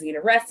person doesn't get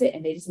arrested,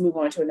 and they just move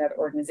on to another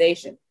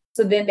organization.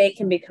 So then they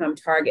can become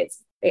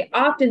targets. They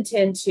often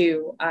tend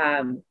to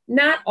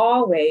not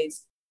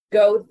always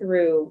go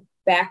through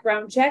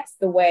background checks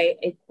the way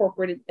a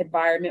corporate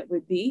environment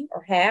would be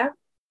or have.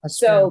 That's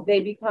so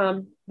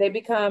true. They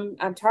become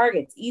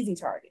targets, easy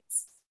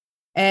targets.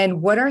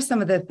 And what are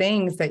some of the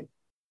things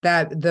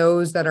that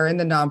those that are in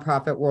the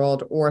nonprofit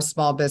world or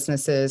small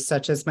businesses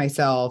such as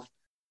myself,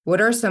 what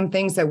are some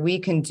things that we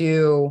can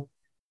do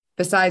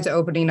besides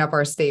opening up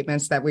our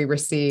statements that we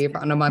receive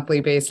on a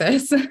monthly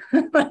basis?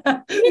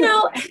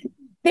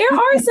 There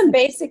are some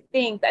basic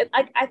things.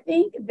 I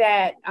think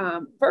that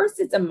first,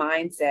 it's a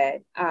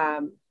mindset.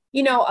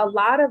 A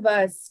lot of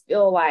us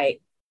feel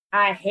like,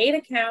 I hate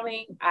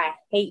accounting. I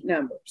hate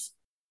numbers.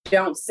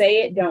 Don't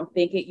say it. Don't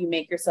think it. You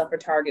make yourself a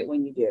target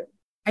when you do.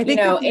 I think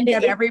the thing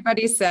that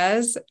everybody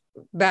sasays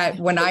that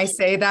when I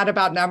say that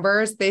about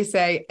numbers, they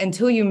say,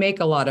 until you make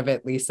a lot of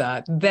it,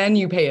 Lisa, then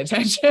you pay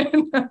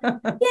attention.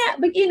 Yeah,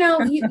 but you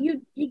don't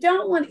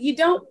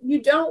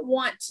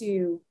want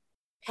to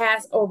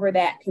pass over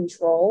that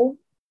control.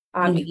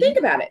 Think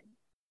about it.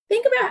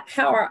 Think about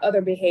how our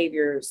other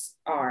behaviors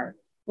are.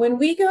 When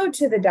we go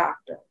to the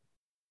doctor,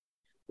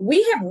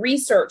 we have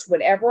researched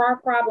whatever our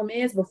problem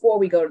is before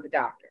we go to the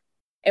doctor.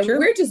 And True.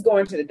 We're just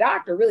going to the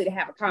doctor really to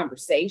have a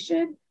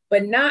conversation,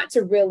 but not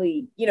to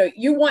really,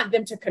 you want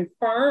them to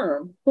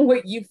confirm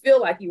what you feel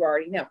like you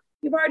already know.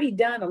 You've already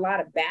done a lot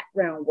of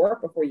background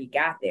work before you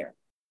got there.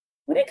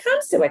 When it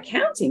comes to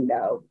accounting,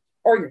 though,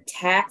 or your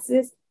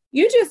taxes,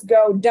 you just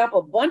go dump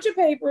a bunch of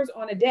papers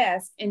on a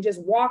desk and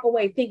just walk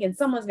away thinking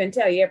someone's going to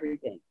tell you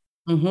everything.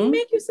 Mm-hmm. You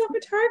make yourself a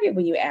target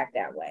when you act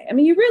that way. I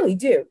mean, you really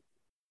do.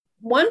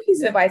 One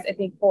piece of advice, I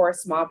think, for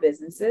small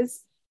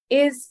businesses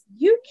is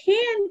you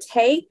can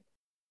take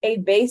a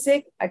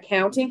basic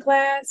accounting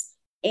class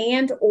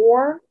and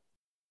or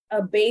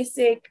a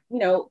basic,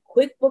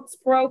 QuickBooks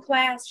Pro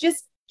class,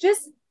 just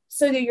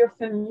so that you're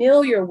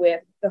familiar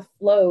with the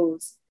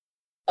flows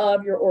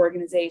of your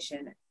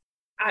organization.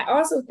 I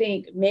also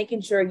think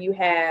making sure you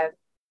have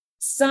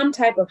some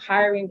type of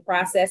hiring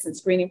process and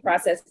screening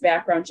process,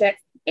 background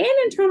checks, and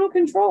internal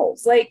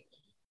controls. Like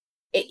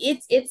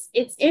it's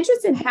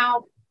interesting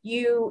how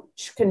you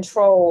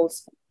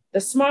controls, the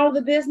smaller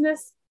the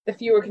business, the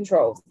fewer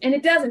controls. And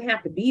it doesn't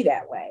have to be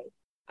that way.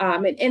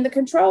 And the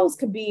controls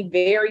could be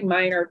very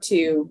minor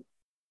to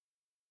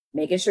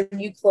making sure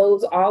you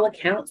close all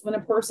accounts when a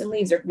person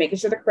leaves, or making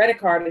sure the credit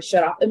card is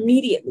shut off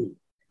immediately.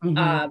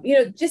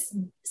 Mm-hmm. Just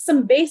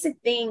some basic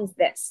things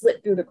that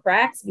slip through the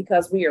cracks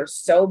because we are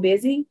so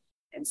busy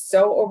and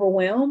so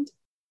overwhelmed,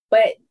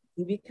 but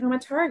you become a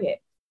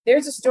target.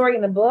 There's a story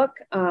in the book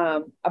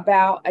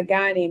about a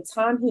guy named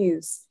Tom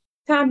Hughes.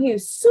 Tom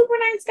Hughes, super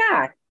nice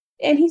guy.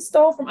 And he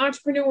stole from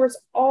entrepreneurs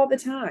all the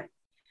time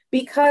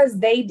because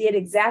they did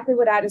exactly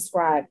what I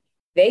described.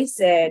 They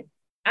said,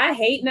 I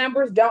hate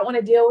numbers, don't want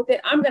to deal with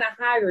it. I'm going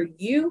to hire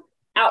you,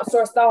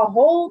 outsource the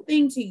whole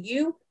thing to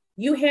you.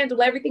 You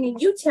handle everything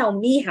and you tell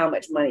me how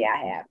much money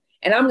I have.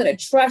 And I'm going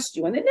to trust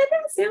you. And then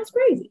that sounds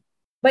crazy,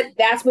 but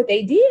that's what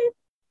they did.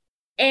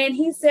 And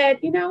he said,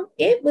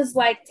 it was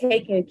like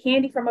taking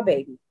candy from a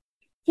baby.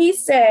 He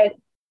said,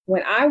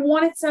 when I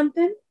wanted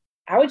something,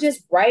 I would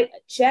just write a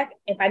check.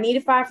 If I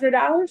needed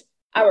 $500,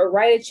 I would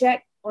write a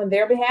check on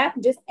their behalf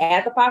and just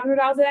add the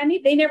 $500 that I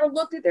need. They never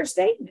looked at their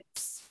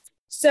statements.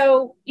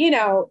 So,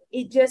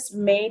 it just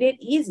made it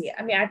easy.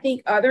 I mean, I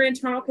think other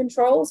internal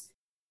controls,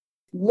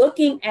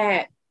 looking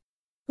at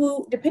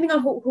depending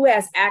on who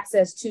has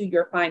access to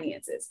your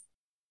finances,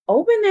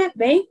 open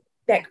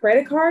that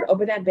credit card,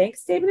 open that bank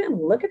statement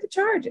and look at the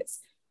charges.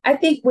 I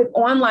think with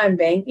online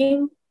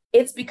banking,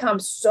 it's become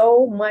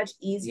so much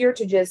easier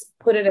to just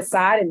put it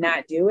aside and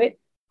not do it.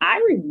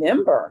 I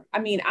remember,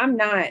 I'm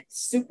not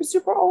super,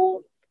 super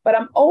old, but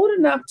I'm old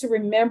enough to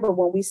remember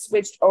when we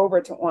switched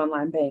over to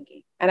online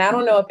banking. And I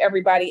don't know if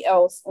everybody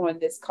else on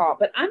this call,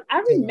 but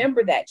I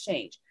remember that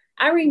change.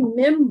 I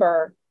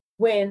remember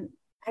when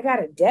I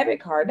got a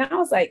debit card and I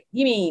was like,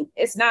 you mean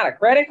it's not a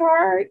credit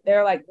card?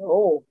 They're like,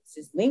 oh, it's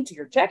just linked to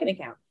your checking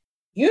account.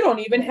 You don't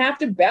even have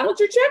to balance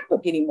your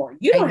checkbook anymore.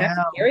 You don't have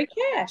to carry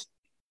cash.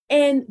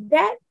 And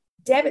that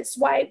debit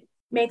swipe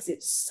makes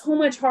it so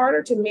much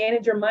harder to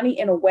manage your money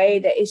in a way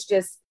that it's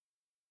just,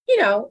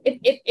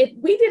 if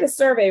we did a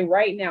survey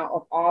right now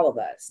of all of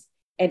us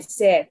and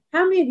said,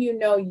 how many of you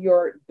know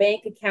your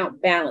bank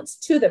account balance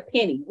to the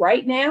penny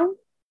right now?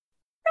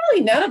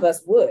 Probably none of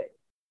us would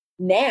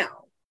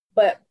now,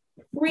 but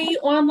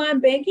pre-online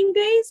banking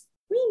days,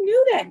 we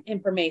knew that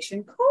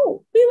information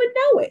cold. We would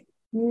know it.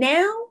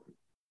 Now,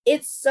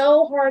 it's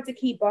so hard to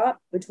keep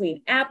up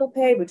between Apple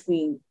Pay,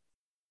 between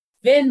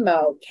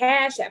Venmo,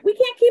 Cash App. We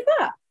can't keep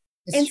up.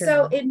 It's And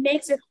so true. it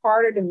makes it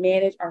harder to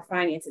manage our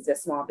finances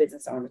as small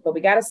business owners. But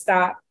we got to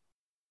stop,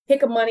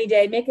 pick a money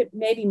day, make it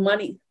maybe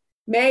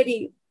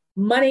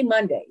Money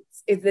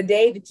Mondays is the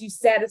day that you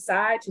set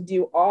aside to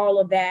do all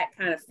of that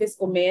kind of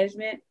fiscal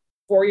management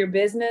for your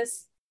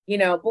business,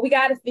 but we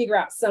got to figure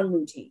out some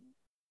routine.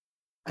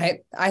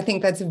 I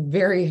think that's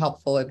very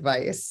helpful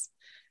advice.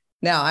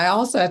 Now, I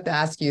also have to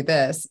ask you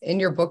this. In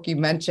your book, you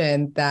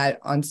mentioned that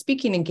on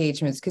speaking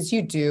engagements, because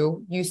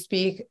you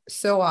speak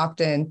so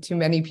often to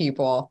many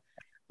people,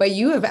 but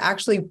you have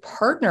actually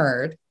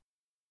partnered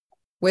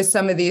with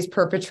some of these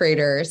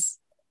perpetrators.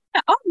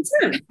 Yeah, all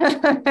the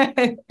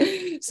time.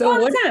 So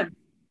All the time.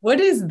 what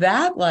is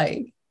that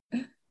like?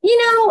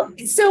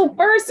 So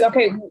first,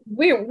 okay,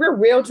 we're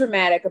real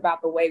dramatic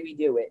about the way we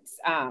do it.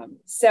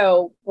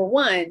 So for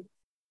one,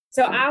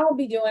 I'll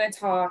be doing a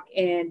talk,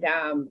 and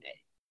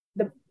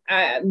the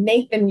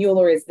Nathan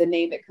Mueller is the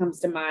name that comes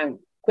to mind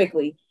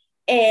quickly.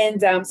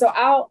 And so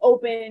I'll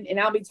open and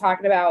I'll be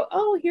talking about,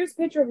 oh, here's a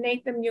picture of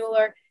Nathan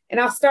Mueller, and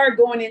I'll start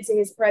going into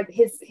his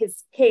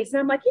case, and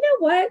I'm like, you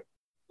know what?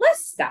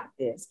 Let's stop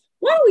this.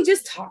 Why don't we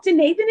just talk to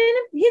Nathan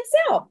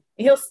himself?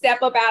 And he'll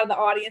step up out of the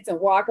audience and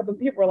walk up, and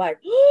people are like,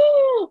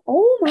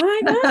 oh my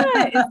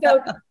God. And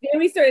so then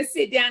we sort of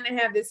sit down and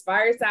have this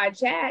fireside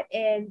chat.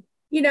 And,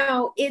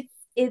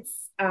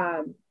 it's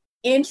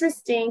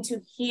interesting to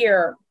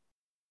hear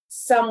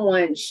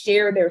someone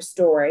share their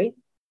story.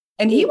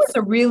 And he was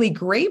a really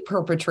great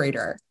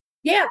perpetrator.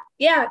 Yeah.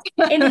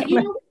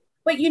 And,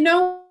 but,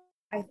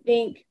 I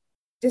think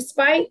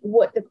despite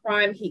what the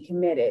crime he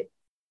committed,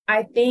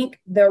 I think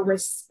the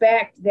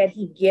respect that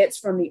he gets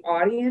from the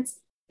audience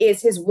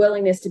is his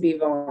willingness to be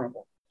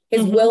vulnerable,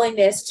 his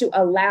willingness to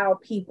allow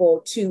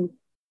people to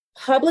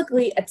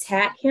publicly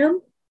attack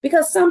him,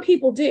 because some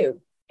people do.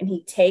 And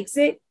he takes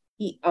it,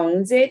 he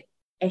owns it,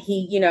 and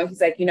he's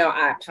like,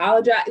 I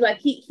apologize. Like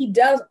he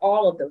does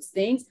all of those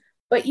things.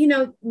 But,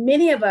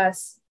 many of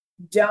us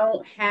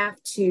don't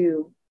have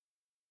to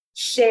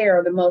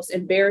share the most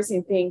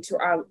embarrassing thing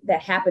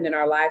that happened in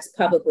our lives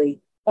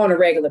publicly on a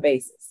regular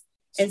basis.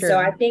 And so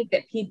I think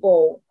that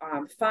people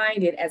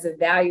find it as a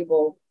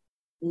valuable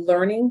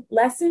learning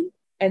lesson.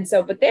 And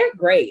so, but they're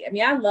great. I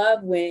mean, I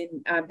love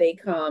when they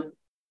come.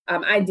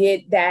 I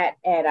did that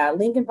at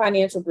Lincoln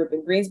Financial Group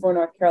in Greensboro,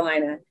 North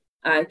Carolina.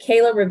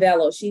 Kayla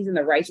Ravello, she's in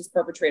the Righteous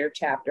Perpetrator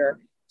chapter.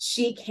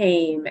 She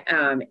came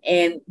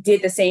and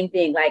did the same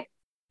thing. Like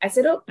I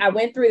said, I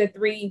went through the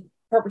 3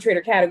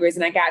 perpetrator categories,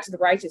 and I got to the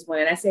righteous one.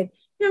 And I said,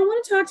 I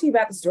want to talk to you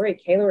about the story of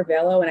Kayla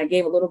Ravello. And I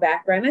gave a little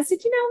background. I said,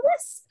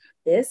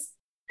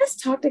 let's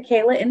talk to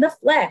Kayla in the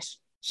flesh.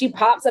 She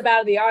pops up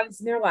out of the audience,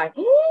 and they're like,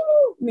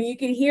 oh, I mean, you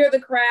can hear the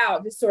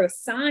crowd just sort of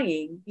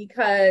sighing,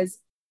 because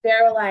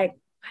they're like,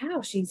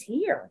 wow, she's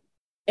here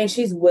and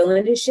she's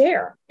willing to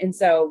share. And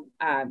so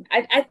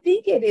I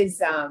think it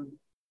is,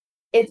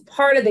 it's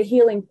part of the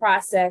healing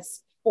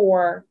process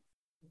for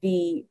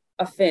the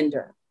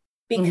offender,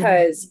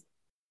 because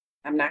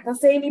I'm not going to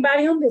say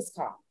anybody on this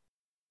call,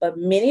 but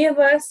many of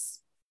us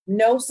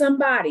know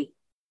somebody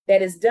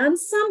that has done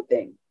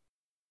something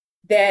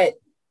that,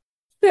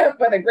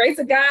 for the grace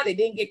of God, they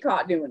didn't get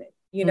caught doing it,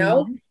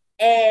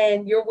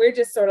 and we're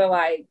just sort of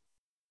like,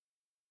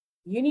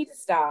 you need to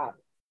stop,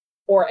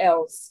 or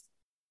else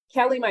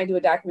Kelly might do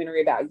a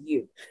documentary about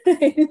you.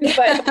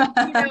 but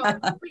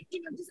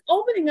just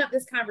opening up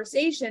this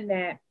conversation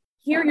that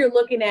here you're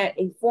looking at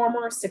a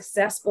former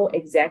successful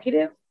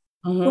executive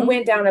who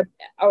went down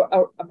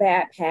a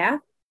bad path.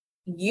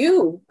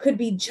 You could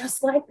be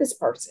just like this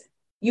person.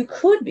 You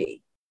could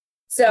be.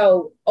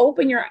 So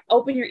open your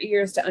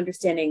ears to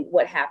understanding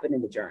what happened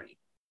in the journey.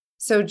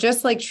 So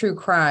just like true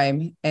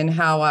crime and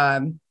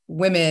how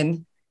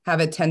women have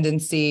a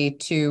tendency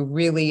to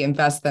really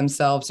invest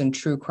themselves in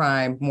true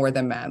crime more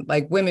than men.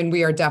 Like women,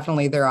 we are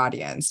definitely their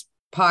audience.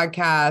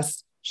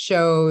 Podcasts,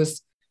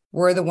 shows,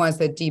 we're the ones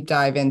that deep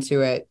dive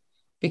into it.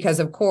 Because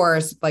of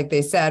course, like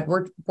they said,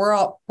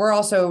 we're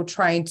also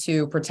trying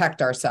to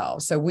protect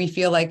ourselves. So we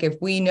feel like if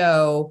we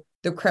know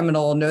the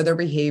criminal, know their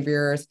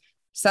behaviors,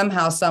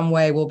 somehow, some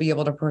way, we'll be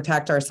able to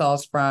protect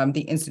ourselves from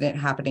the incident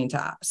happening to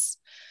us,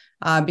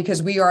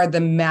 because we are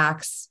the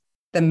max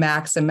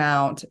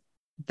amount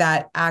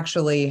that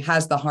actually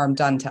has the harm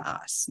done to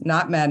us,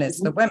 not men,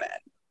 it's the women.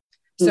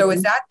 So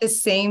is that the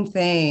same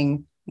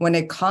thing when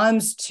it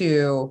comes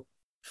to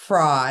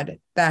fraud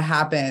that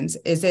happens?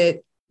 Is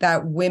it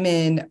that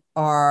women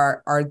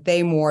are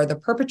they more the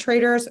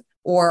perpetrators,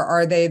 or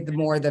are they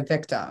more the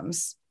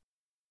victims?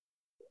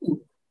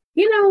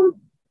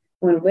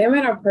 When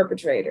women are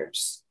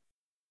perpetrators,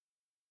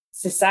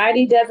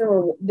 society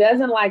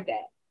doesn't like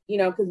that,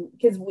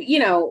 because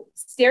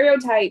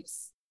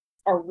stereotypes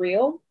are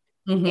real,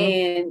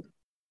 and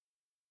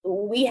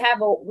we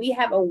have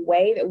a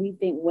way that we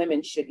think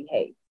women should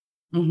behave,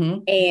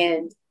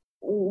 and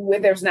where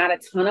there's not a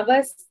ton of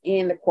us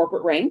in the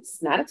corporate ranks,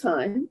 not a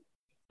ton,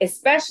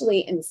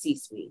 especially in the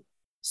C-suite.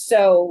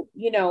 So,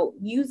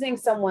 using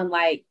someone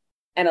like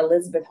an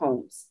Elizabeth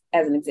Holmes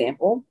as an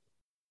example,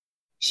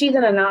 she's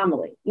an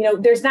anomaly.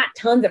 There's not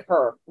tons of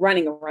her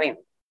running around,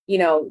 you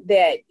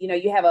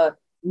have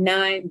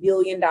 $9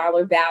 billion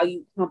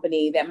value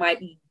company that might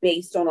be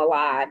based on a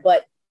lie,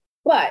 but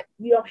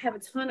you don't have a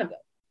ton of them.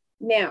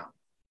 Now,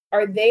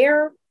 are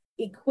there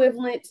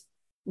equivalent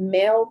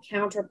male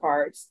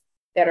counterparts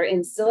that are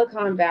in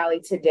Silicon Valley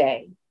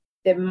today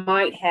that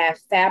might have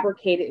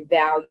fabricated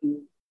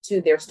value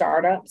to their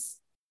startups?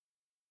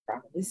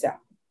 Probably so.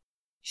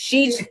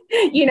 She,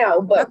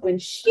 but when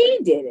she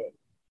did it,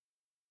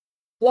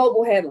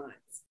 global headlines,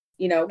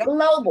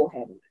 global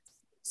headlines.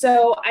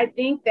 So I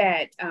think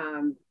that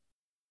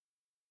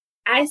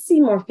I see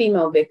more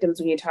female victims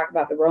when you talk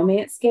about the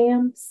romance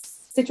scam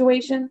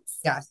situations.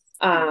 Yes.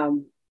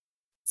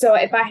 So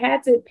if I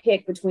had to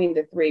pick between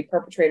the three,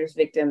 perpetrators,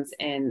 victims,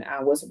 and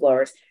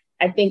whistleblowers,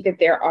 I think that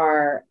there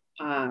are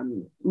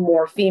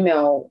more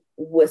female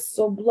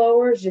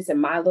whistleblowers, just in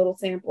my little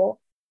sample,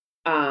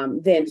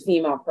 than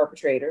female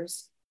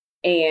perpetrators.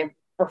 And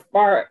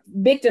for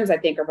victims, I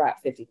think are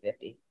about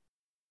 50-50.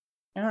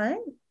 All right.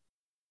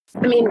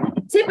 I mean,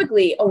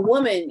 typically a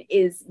woman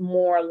is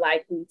more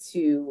likely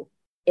to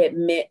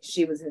admit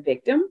she was a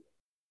victim,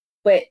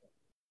 but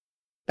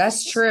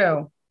that's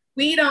true.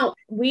 We don't,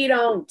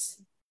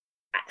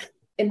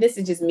 and this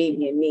is just me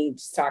being me,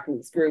 just talking to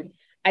this group.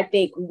 I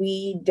think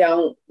we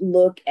don't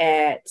look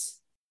at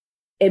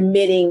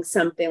admitting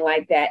something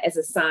like that as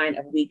a sign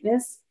of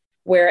weakness,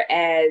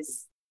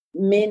 whereas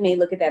men may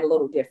look at that a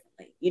little differently.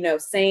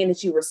 Saying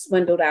that you were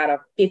swindled out of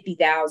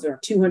 $50,000 or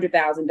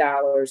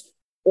 $200,000,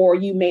 or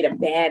you made a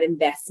bad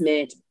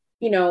investment.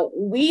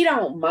 We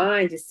don't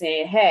mind just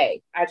saying,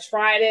 hey, I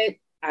tried it.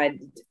 I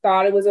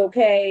thought it was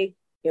okay.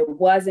 It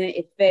wasn't,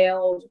 it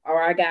failed,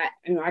 or I got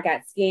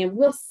scammed.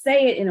 We'll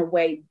say it in a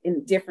way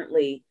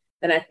differently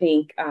than I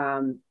think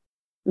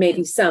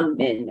maybe some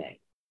men may.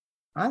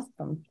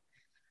 Awesome.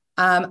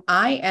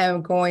 I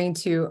am going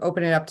to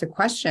open it up to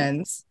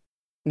questions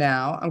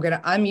now. I'm going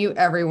to unmute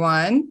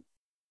everyone.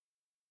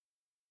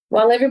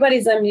 While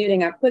everybody's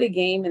unmuting, I put a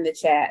game in the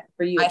chat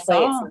for you to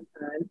play it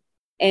sometime.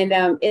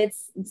 And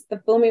it's the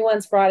Fool Me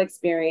Once fraud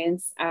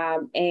experience.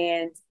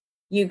 And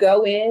you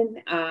go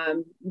in,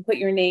 you put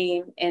your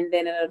name, and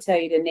then it'll tell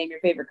you to name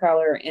your favorite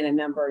color and a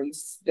number.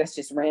 That's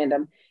just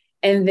random.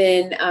 And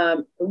then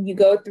you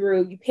go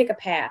through, you pick a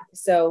path.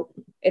 So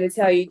it'll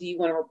tell you, do you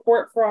want to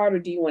report fraud or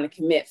do you want to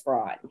commit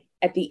fraud?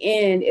 At the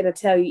end, it'll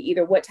tell you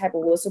either what type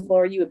of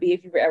whistleblower you would be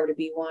if you were ever to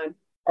be one,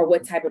 or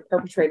what type of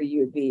perpetrator you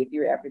would be if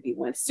you were ever to be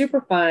one.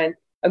 Super fun,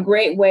 a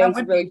great way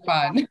to really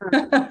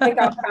kick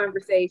off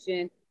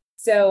conversation.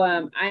 So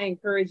I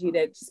encourage you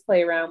to just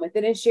play around with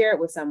it and share it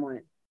with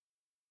someone.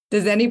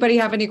 Does anybody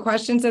have any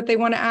questions that they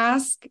want to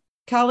ask,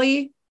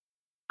 Kelly?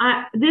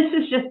 This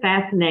is just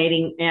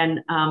fascinating. And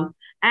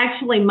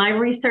actually, my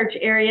research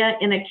area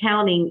in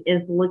accounting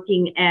is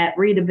looking at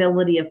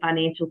readability of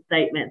financial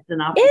statements.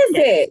 And is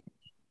it?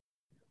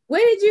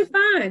 Where did you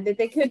find that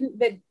they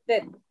couldn't,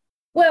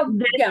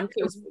 I'm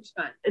curious what you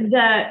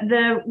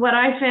find. What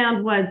I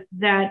found was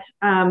that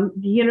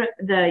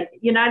the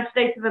United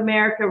States of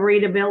America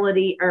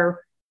readability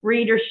or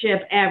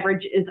readership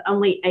average is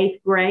only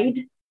 8th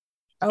grade.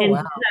 Oh, and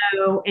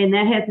wow. And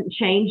that hasn't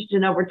changed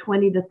in over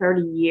 20 to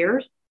 30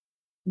 years.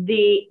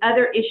 The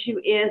other issue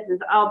is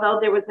although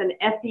there was an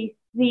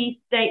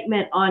SEC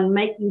statement on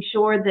making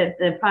sure that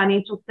the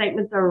financial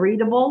statements are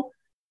readable,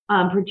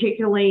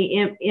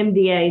 particularly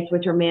MDAs,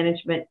 which are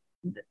management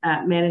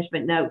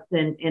notes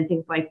and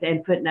things like that,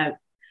 and footnotes.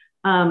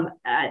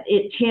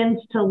 It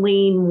tends to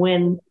lean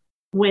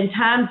when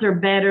times are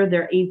better,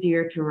 they're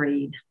easier to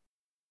read.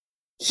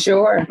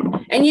 Sure.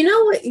 And you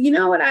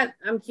know what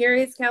I'm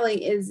curious,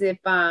 Kelly, is if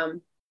the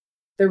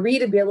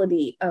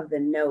readability of the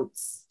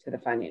notes to the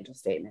financial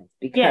statements,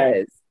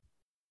 because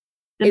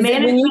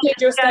when you did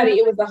your study,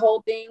 it was the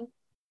whole thing?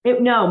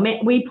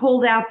 We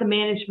pulled out the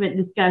management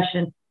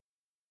discussion.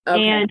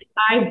 Okay. And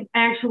I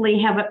actually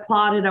have it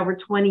plotted over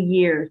 20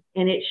 years,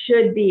 and it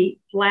should be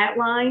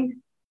flatlined.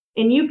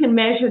 And you can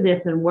measure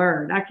this in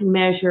Word. I can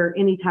measure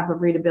any type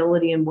of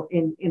readability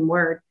in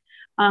Word.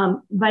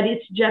 But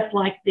it's just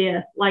like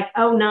this, like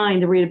 09,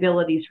 the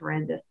readability is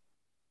horrendous.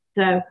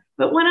 So,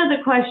 but one of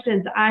the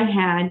questions I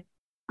had,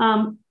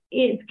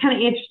 it's kind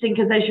of interesting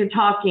because as you're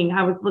talking,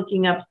 I was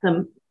looking up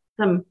some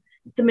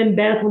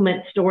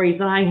embezzlement stories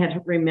that I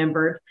had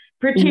remembered,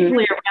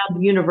 particularly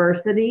around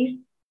universities.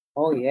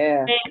 Oh,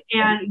 yeah.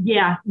 And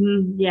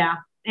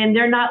and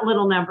they're not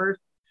little numbers,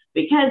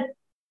 because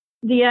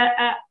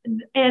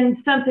and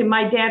something,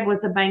 my dad was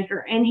a banker,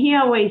 and he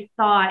always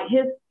thought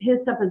his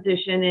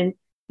supposition, and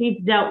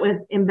he's dealt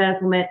with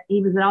embezzlement,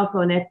 he was also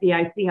an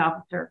FDIC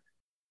officer,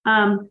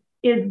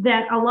 is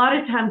that a lot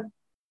of times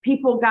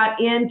people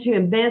got into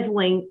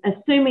embezzling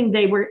assuming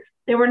they were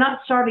not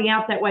starting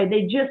out that way.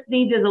 They just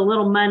needed a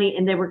little money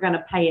and they were going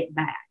to pay it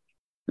back.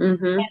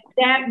 Mm-hmm. And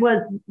that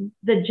was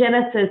the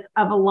genesis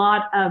of a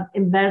lot of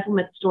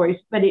embezzlement stories,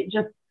 but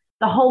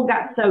the hole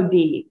got so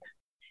deep.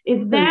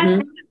 Is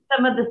that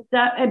some of the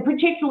stuff, and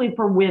particularly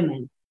for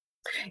women?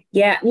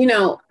 Yeah,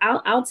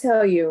 I'll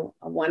tell you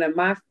one of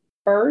my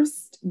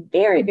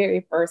very,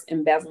 very first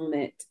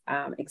embezzlement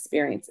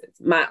experiences,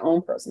 my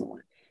own personal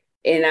one.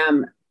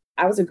 And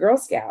I was a Girl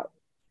Scout,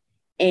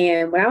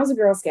 And when I was a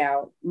Girl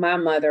Scout, my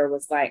mother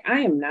was like, I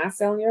am not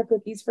selling your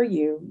cookies for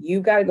you.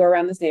 You got to go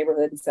around this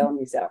neighborhood and sell them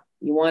yourself.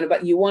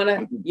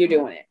 You're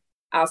doing it.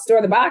 I'll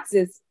store the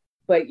boxes,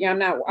 but I'm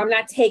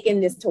not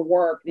taking this to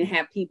work and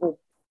have people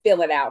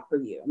fill it out for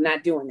you. I'm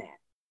not doing that.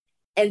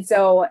 And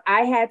so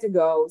I had to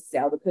go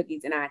sell the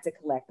cookies and I had to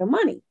collect the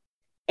money.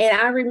 And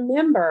I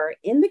remember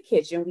in the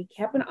kitchen, we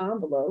kept an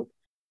envelope,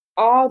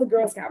 all the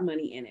Girl Scout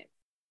money in it.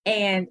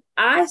 And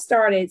I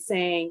started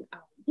saying,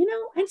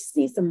 I just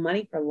need some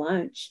money for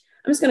lunch.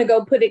 I'm just going to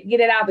go get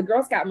it out of the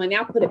Girl Scout money.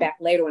 I'll put it back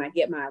later when I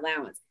get my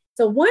allowance.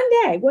 So one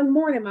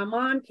morning, my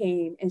mom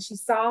came and she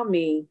saw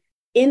me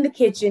in the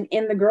kitchen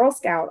in the Girl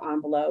Scout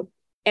envelope.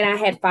 And I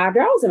had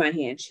 $5 in my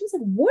hand. She was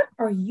like, what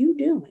are you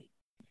doing?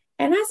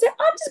 And I said,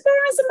 I'm just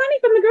borrowing some money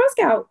from the Girl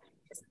Scout.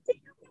 Said,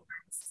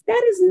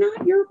 that is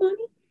not your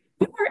money.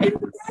 You are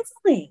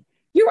embezzling.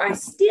 You are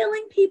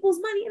stealing people's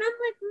money. And I'm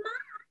like, Mom,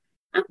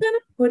 I'm going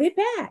to put it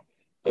back.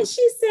 And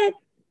she said,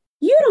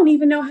 you don't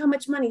even know how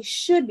much money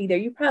should be there.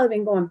 You've probably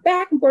been going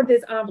back and forth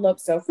this envelope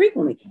so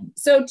frequently.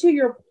 So to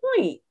your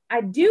point, I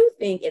do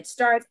think it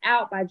starts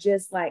out by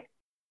just like,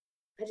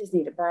 I just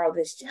need to borrow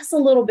this just a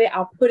little bit.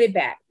 I'll put it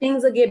back.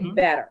 Things will get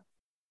better.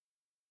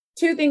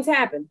 Two things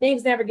happen.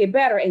 Things never get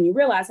better. And you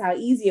realize how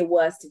easy it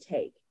was to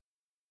take.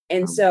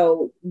 And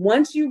so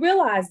once you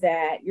realize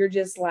that, you're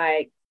just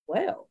like,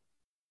 well,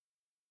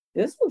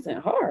 this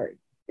wasn't hard.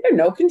 There are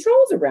no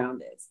controls around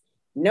this.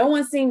 No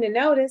one seemed to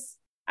notice.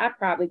 I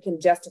probably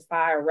can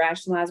justify or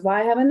rationalize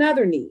why I have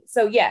another need.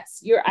 So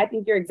yes, I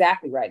think you're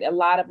exactly right. A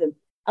lot of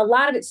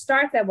it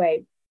starts that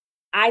way,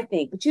 I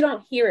think, but you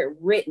don't hear it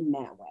written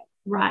that way.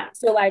 Right.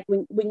 So like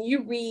when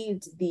you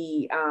read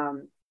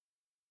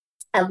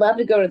I love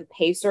to go to the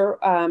Pacer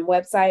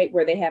website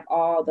where they have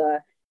all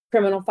the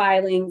criminal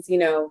filings,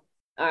 the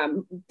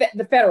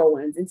federal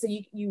ones. And so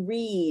you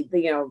read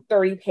the,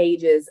 30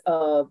 pages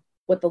of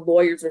what the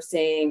lawyers are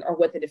saying or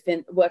what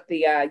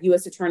the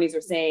U.S. attorneys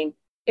are saying.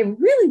 It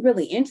really,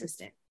 really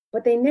interesting,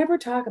 but they never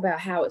talk about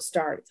how it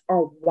started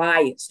or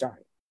why it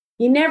started.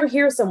 You never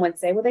hear someone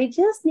say, well, they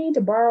just need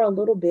to borrow a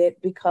little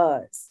bit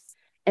because,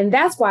 and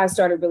that's why I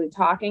started really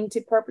talking to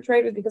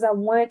perpetrators, because I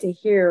wanted to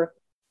hear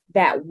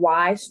that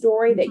why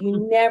story that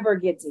you never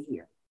get to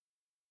hear.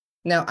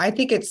 No, I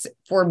think it's,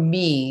 for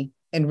me,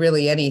 and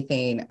really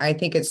anything, I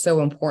think it's so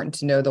important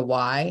to know the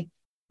why.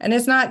 And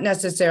it's not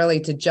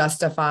necessarily to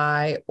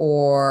justify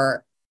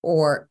or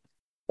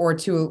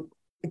to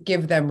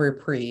give them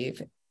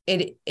reprieve.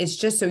 It's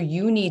just so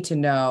you need to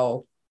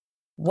know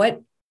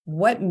what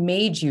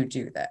made you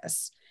do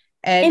this.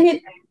 And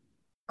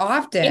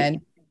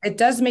often it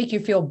does make you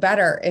feel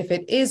better if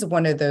it is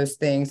one of those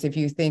things. If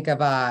you think of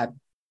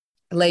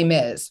Les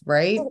Mis,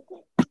 right?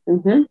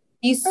 Mm-hmm.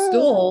 He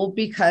stole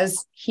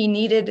because he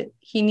needed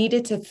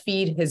to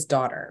feed his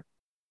daughter.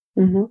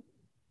 Mm-hmm.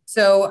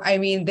 So, I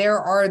mean, there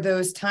are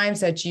those times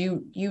that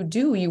you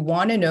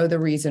want to know the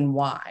reason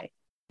why.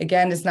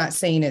 Again, it's not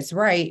saying it's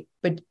right,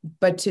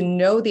 but to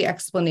know the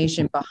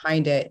explanation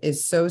behind it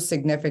is so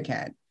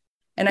significant.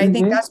 And I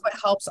think that's what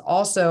helps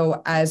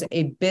also as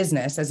a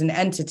business, as an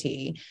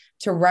entity,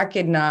 to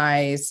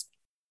recognize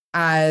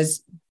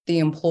as the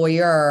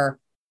employer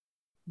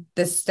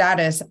the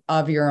status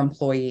of your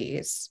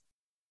employees.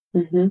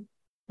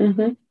 Mm-hmm.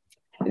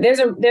 Mm-hmm. There's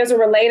a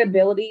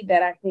relatability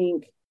that I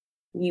think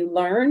you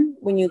learn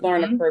when you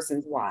learn a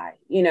person's why,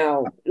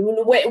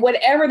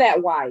 whatever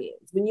that why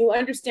is. When you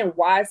understand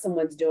why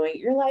someone's doing it,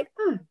 you're like,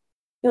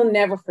 you'll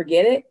never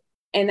forget it.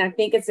 And I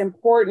think it's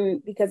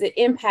important because it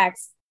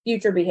impacts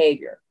future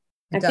behavior.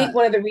 I think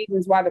one of the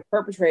reasons why the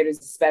perpetrators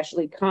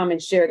especially come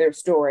and share their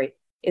story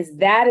is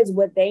that is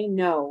what they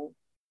know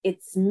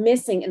it's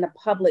missing in the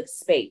public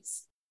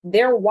space.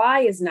 Their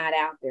why is not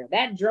out there.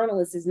 That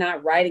journalist is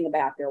not writing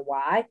about their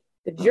why.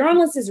 The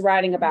journalist is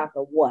writing about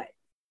the what.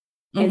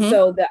 And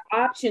so the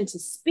option to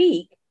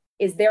speak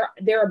is their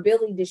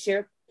ability to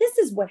share, this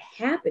is what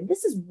happened.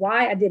 This is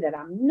why I did it.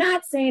 I'm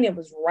not saying it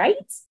was right,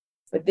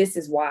 but this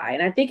is why.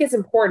 And I think it's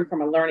important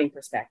from a learning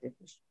perspective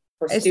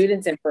for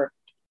students and for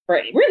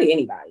really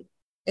anybody.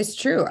 It's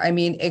true. I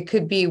mean, it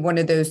could be one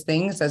of those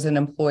things as an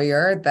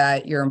employer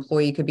that your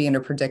employee could be in a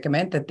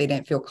predicament that they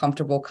didn't feel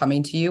comfortable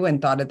coming to you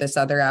and thought of this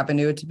other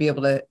avenue to be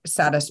able to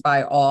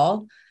satisfy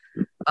all.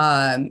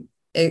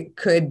 It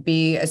could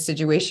be a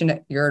situation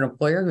that you're an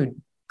employer who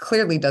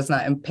clearly does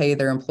not pay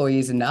their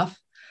employees enough.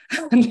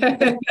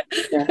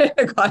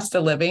 The cost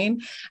of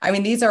living. I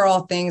mean, these are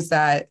all things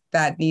that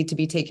need to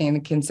be taken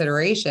into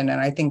consideration.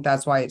 And I think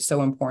that's why it's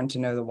so important to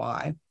know the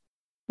why.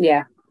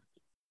 Yeah.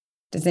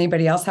 Does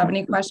anybody else have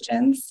any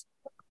questions?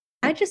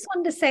 I just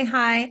wanted to say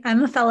hi.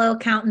 I'm a fellow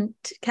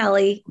accountant,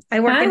 Kelly.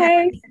 I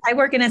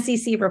work in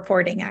SEC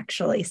reporting,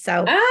 actually.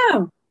 So,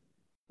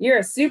 you're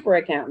a super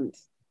accountant.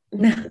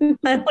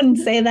 I wouldn't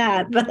say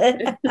that,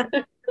 but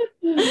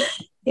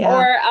yeah.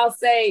 Or I'll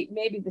say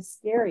maybe the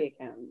scary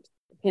accountant,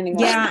 depending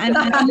on. Yeah,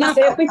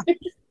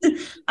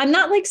 I'm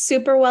not like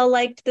super well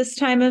liked this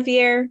time of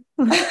year.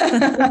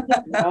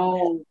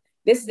 No.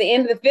 this is the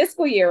end of the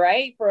fiscal year,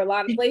 right? For a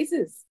lot of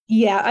places.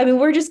 Yeah. I mean,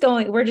 we just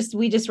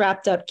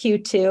wrapped up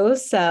Q2.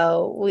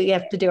 So we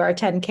have to do our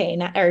 10K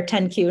now, or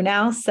 10Q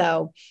now.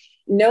 So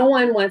no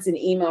one wants an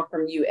email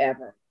from you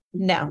ever.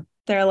 No,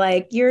 they're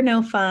like, you're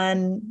no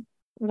fun.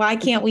 Why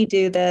can't we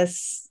do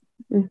this?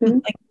 Mm-hmm.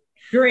 Like,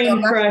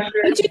 dream crusher.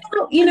 But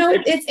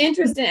it's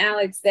interesting,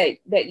 Alex,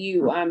 that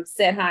you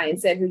said hi and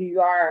said who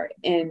you are.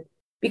 And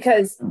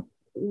because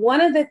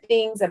one of the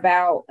things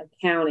about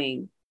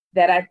accounting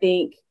that I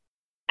think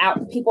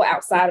people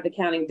outside of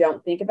accounting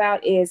don't think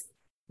about is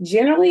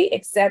generally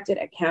accepted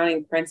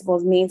accounting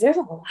principles means there's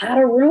a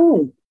lot of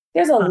room.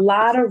 There's a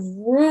lot of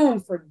room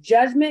for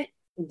judgment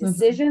and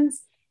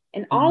decisions.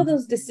 And all of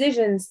those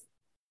decisions,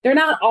 they're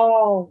not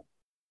all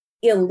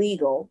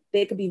illegal.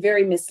 They could be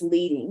very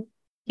misleading.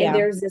 And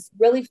there's this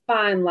really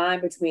fine line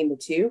between the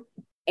two.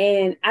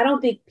 And I don't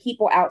think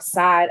people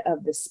outside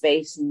of the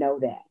space know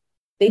that.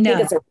 They think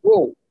it's a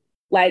rule.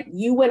 Like,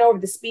 you went over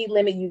the speed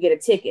limit, you get a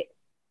ticket.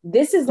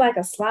 This is like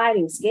a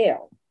sliding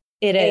scale.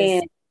 It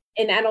is.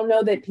 And I don't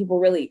know that people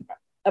really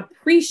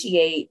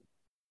appreciate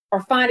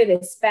or find it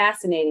as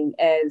fascinating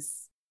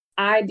as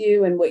I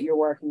do and what you're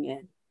working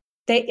in.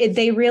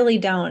 They really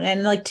don't.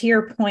 And like, to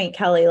your point,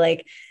 Kelly,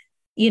 like,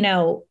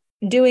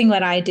 doing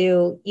what I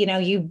do,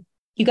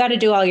 you got to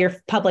do all your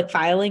public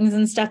filings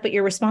and stuff, but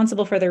you're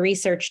responsible for the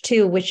research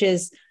too, which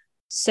is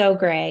so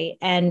gray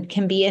and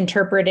can be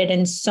interpreted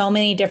in so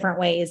many different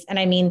ways. And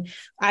I mean,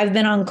 I've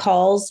been on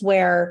calls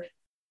where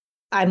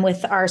I'm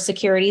with our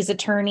securities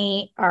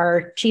attorney,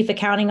 our chief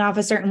accounting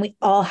officer, and we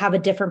all have a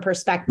different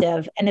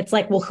perspective. And it's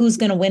like, well, who's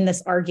going to win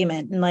this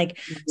argument? And like,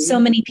 so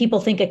many people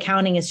think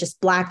accounting is just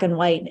black and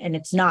white, and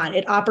it's not.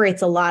 It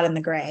operates a lot in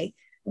the gray.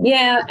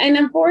 Yeah. And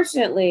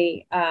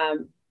unfortunately,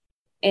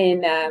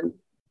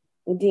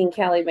 Dean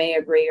Kelly may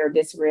agree or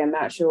disagree, I'm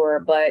not sure,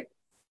 but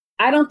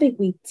I don't think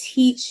we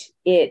teach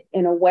it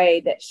in a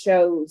way that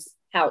shows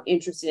how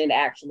interesting it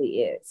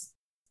actually is,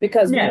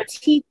 because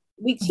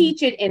we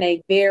teach it in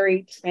a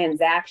very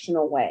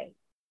transactional way.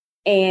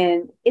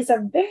 And it's a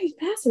very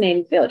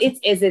fascinating field. It's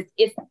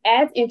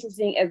as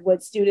interesting as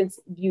what students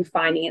view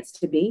finance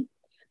to be,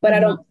 but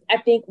I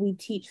think we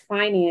teach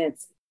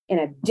finance in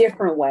a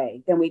different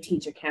way than we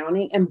teach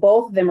accounting. And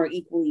both of them are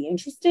equally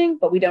interesting,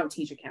 but we don't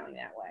teach accounting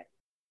that way.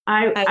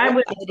 I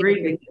would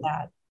agree with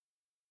that.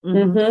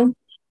 Mm-hmm.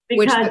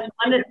 Because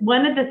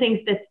one of the things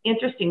that's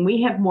interesting,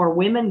 we have more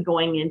women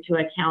going into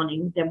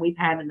accounting than we've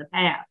had in the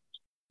past.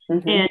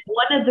 Mm-hmm. And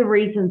one of the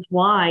reasons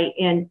why,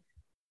 and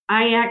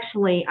I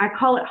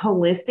call it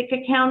holistic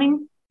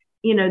accounting.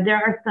 There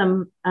are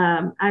some,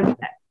 I've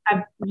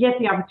get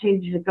the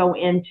opportunity to go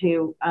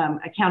into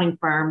accounting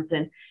firms,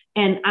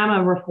 and I'm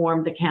a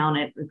reformed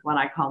accountant is what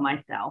I call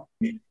myself.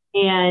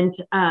 And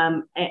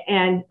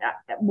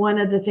one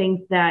of the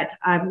things that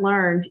I've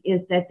learned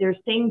is that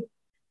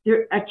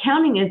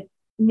accounting is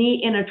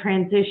neat in a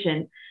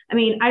transition. I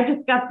mean, I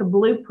just got the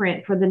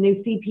blueprint for the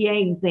new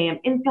CPA exam.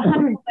 And it's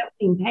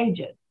 117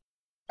 pages.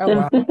 Oh,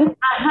 wow.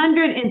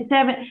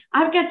 107.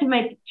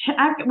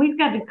 We've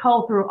got to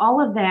cull through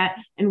all of that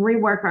and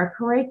rework our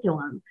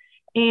curriculum.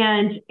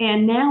 And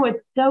now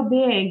it's so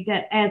big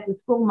that as a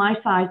school my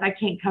size, I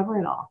can't cover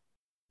it all.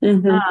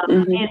 And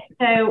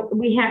so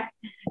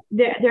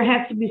there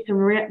has to be some,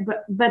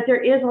 but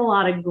there is a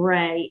lot of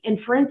gray. In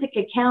forensic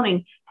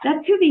accounting,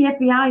 that's who the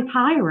FBI is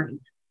hiring.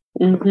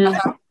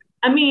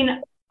 I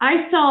mean,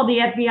 I saw the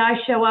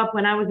FBI show up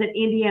when I was at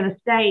Indiana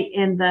State,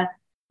 and the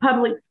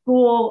public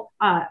school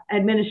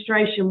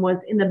administration was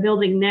in the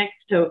building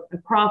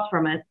across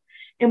from us.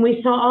 And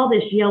we saw all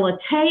this yellow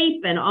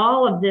tape and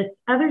all of this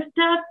other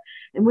stuff.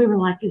 And we were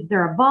like, is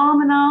there a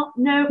bomb and all?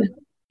 No,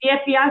 the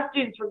FBI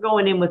students were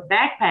going in with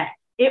backpacks.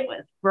 It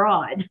was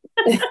fraud.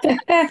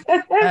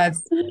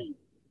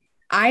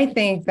 I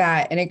think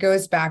that, and it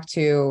goes back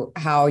to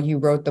how you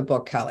wrote the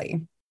book,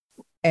 Kelly,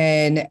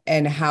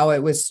 and how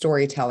it was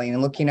storytelling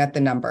and looking at the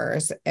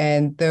numbers.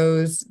 And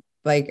those,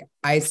 like,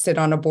 I sit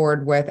on a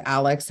board with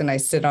Alex and I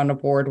sit on a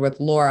board with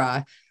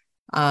Laura.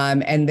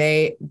 And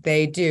they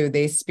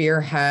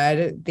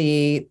spearhead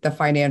the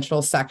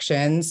financial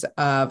sections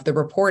of the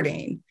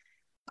reporting.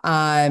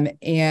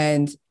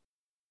 And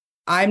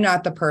I'm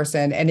not the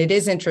person, and it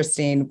is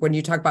interesting when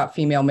you talk about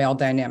female-male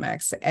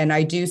dynamics, and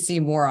I do see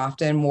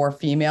more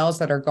females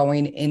that are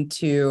going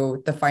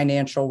into the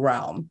financial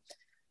realm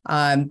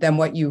than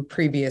what you've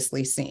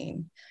previously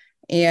seen.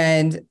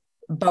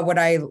 But what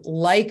I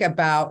like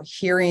about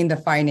hearing the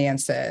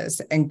finances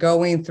and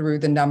going through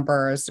the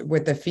numbers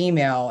with the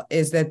female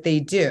is that they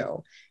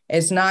do.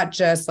 It's not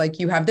just like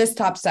you have this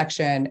top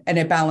section and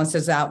it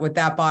balances out with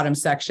that bottom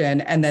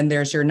section, and then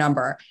there's your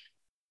number.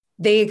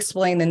 They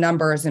explain the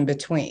numbers in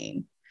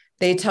between.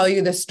 They tell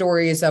you the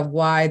stories of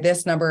why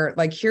this number,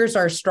 like, here's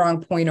our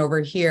strong point over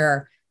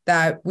here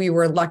that we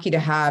were lucky to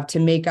have to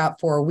make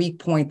up for a weak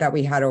point that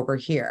we had over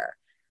here.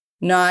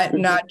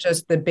 Not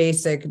just the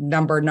basic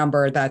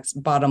number that's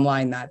bottom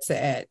line, that's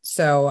it.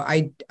 So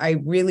I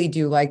really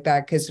do like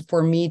that, because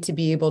for me to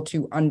be able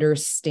to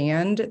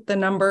understand the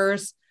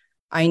numbers,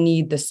 I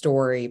need the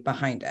story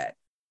behind it.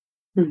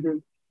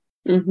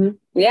 Mm-hmm.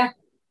 Yeah,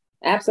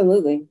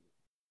 absolutely.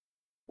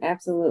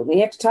 Absolutely.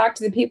 You have to talk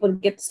to the people to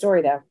get the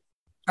story, though.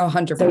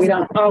 100%. So we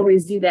don't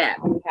always do that,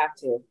 but we have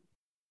to.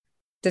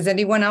 Does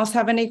anyone else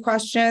have any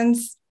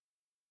questions?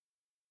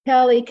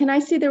 Kelly, can I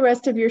see the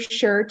rest of your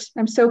shirt?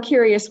 I'm so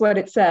curious what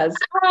it says.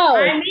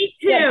 Oh, me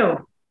too. Yeah.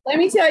 Let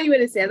me tell you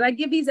what it says. I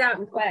give these out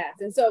in class.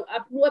 And so I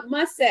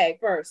must say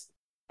first,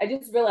 I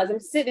just realized I'm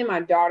sitting in my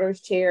daughter's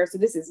chair. So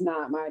this is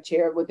not my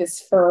chair with this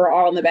fur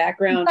all in the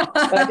background.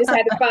 But I just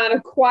had to find a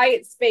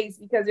quiet space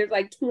because there's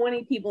like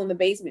 20 people in the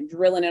basement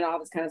drilling and all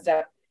this kind of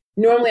stuff.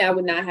 Normally I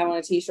would not have on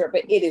a t-shirt,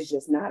 but it is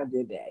just not a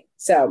good day.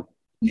 So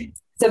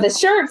the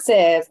shirt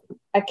says,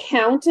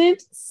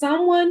 accountant,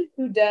 someone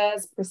who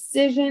does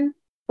precision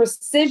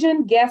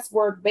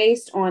guesswork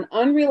based on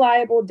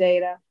unreliable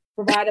data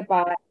provided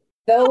by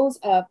those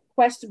of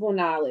questionable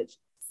knowledge.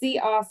 See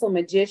also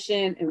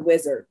magician and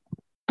wizard.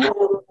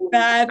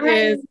 That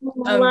is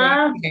amazing. I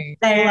love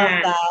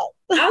that.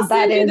 I'll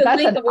send you the That's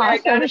link an of where I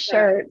got awesome it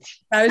shirt.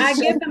 I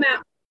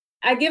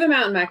give them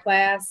out in my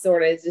class,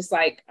 sort of. It's just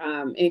like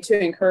and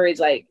to encourage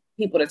like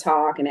people to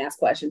talk and ask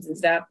questions and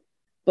stuff.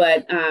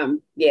 But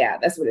yeah,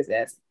 that's what it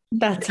says.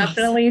 That's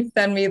Definitely awesome.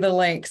 send me the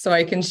link so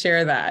I can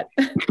share that.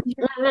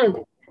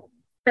 Mm-hmm.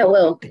 I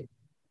will.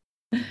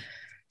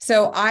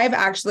 So I've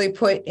actually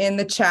put in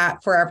the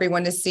chat for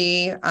everyone to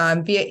see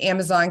via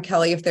Amazon,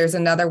 Kelly, if there's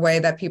another way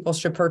that people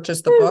should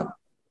purchase the book.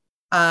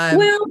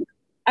 Well,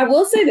 I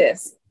will say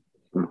this.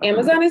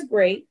 Amazon is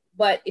great,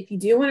 but if you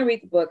do want to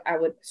read the book, I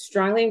would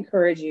strongly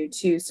encourage you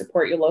to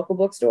support your local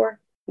bookstore,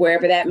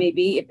 wherever that may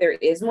be, if there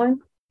is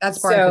one. That's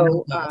Barnes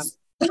and Nobles.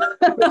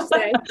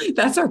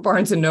 That's our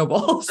Barnes and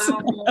Nobles.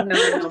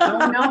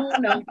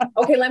 No.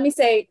 Okay, let me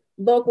say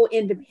local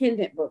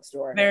independent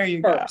bookstore. There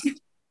you first. go.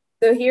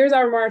 So here's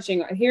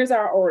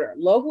our order.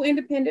 Local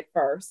independent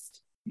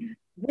first.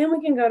 Then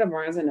we can go to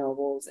Barnes and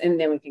Nobles, and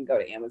then we can go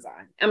to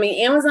Amazon. I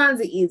mean, Amazon's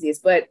the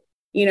easiest, but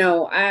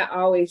I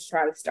always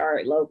try to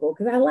start local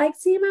because I like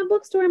seeing my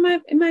bookstore in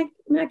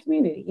my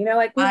community.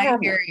 Like I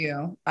hear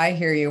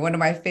you. One of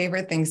my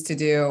favorite things to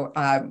do.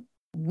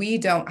 We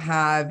don't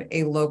have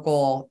a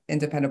local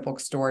independent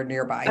bookstore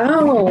nearby.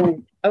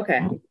 Oh,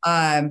 okay.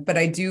 But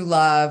I do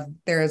love.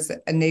 There's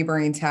a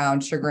neighboring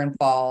town, Chagrin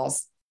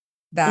Falls,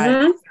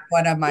 that's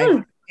one of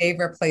my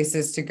favorite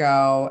places to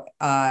go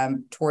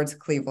towards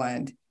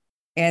Cleveland.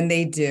 And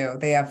they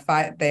have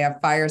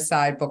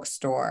Fireside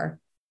Bookstore.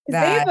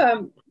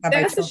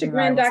 That's the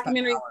Chagrin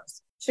Documentary.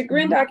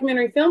 Chagrin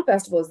Documentary Film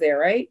Festival is there,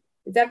 right?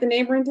 Is that the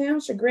neighboring town,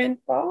 Chagrin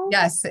Falls?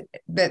 Yes.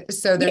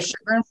 So there's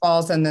Chagrin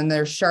Falls, and then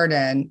there's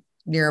Chardon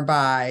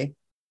nearby.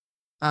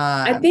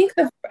 I think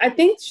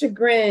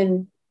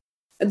Chagrin.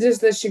 There's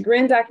the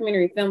Chagrin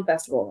Documentary Film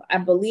Festival. I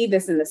believe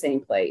it's in the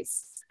same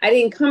place. I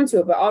didn't come to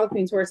it, but All the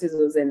Queen's Horses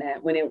was in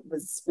that when it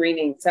was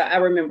screening. So I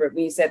remember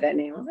when you said that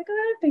name, I was like, oh,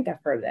 I think I've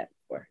heard of that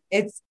before.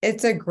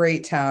 It's a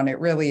great town. It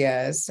really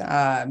is.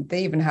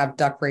 They even have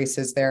duck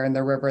races there in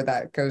the river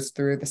that goes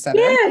through the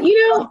center.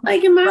 Yeah,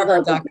 like in my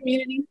local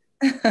community,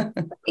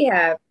 we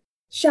have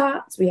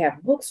shops, we have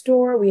a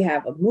bookstore, we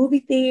have a movie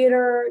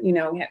theater.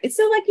 It's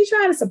still like you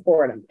try to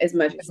support them as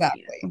much as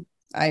you can.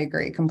 I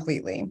agree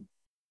completely.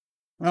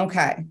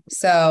 Okay,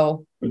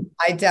 so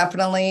I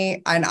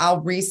definitely, and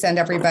I'll resend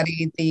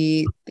everybody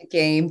the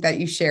game that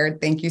you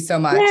shared. Thank you so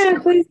much. Yeah,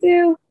 please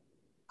do.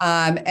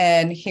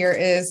 And here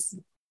is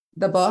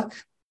the book.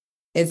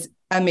 It's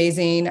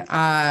amazing.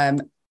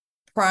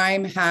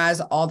 Prime has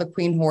all the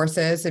Queen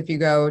horses. If you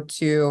go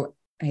to,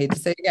 I hate to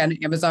say it again,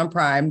 Amazon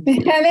Prime.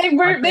 Yeah, they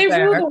rule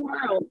the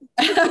world.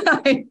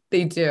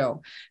 They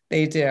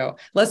do.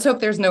 Let's hope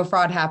there's no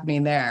fraud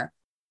happening there.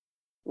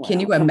 Well,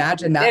 can you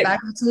imagine that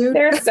magnitude?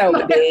 They're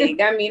so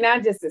big. I mean, I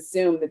just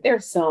assume that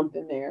there's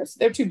something there. So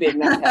they're too big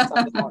not to have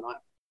something going on.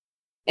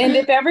 And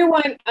if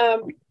everyone,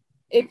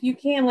 if you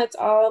can, let's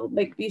all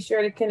be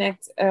sure to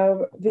connect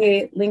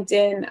via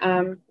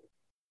LinkedIn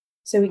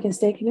so we can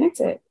stay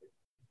connected.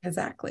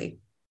 Exactly.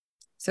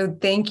 So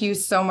thank you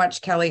so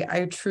much, Kelly.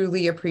 I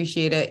truly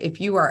appreciate it. If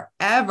you are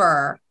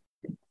ever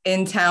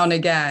in town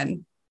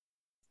again,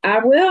 I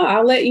will.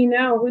 I'll let you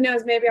know. Who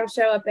knows? Maybe I'll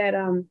show up at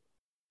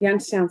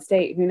Youngstown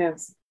State. Who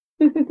knows?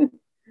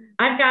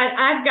 I've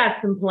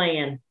got some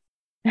plans.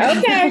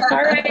 Okay.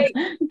 All right.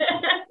 I'm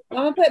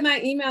gonna put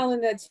my email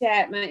in the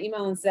chat, my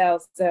email and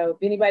cell. So if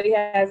anybody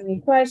has any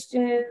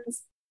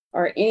questions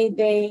or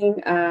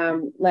anything,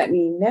 let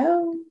me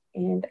know,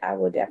 and I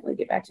will definitely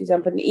get back to you. So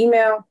I'm putting the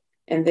email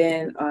and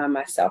then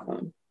my cell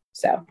phone,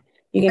 so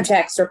you can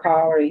text or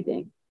call or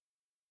anything.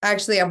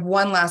 Actually, I have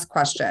one last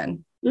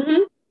question.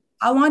 Mm-hmm.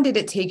 How long did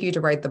it take you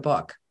to write the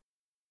book?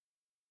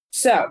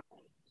 So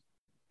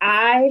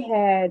I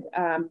had,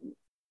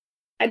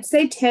 I'd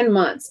say 10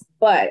 months,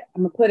 but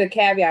I'm gonna put a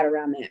caveat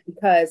around that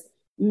because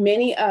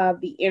many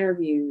of the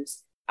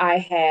interviews I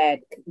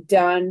had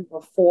done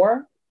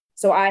before,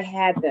 so I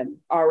had them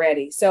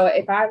already. So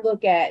if I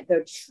look at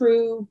the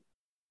true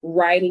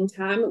writing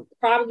time, it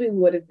probably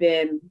would have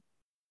been,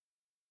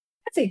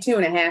 I'd say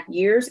 2.5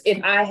 years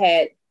if I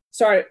had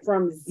started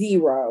from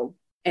zero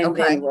and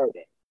then wrote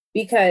it.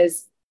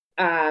 Because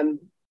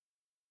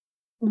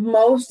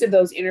most of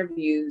those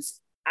interviews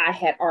I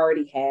had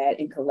already had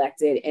and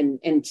collected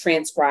and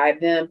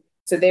transcribed them.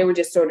 So they were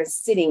just sort of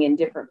sitting in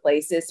different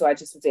places. So I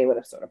just was able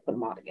to sort of put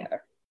them all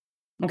together.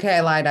 Okay,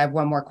 I lied. I have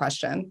one more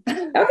question.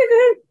 Okay,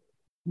 good.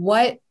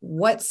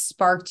 What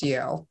sparked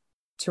you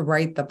to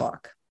write the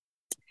book?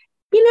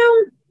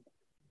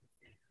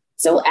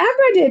 So after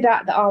I did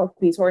the All of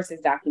Queen's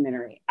Horses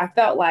documentary, I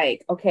felt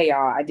like, okay,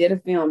 y'all, I did a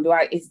film.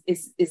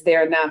 Is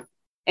there enough?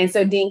 And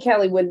so Dean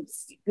Kelly,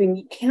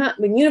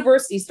 when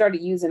universities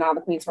started using All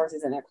the Queen's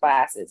Horses in their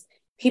classes,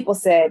 people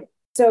said,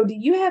 so do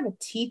you have a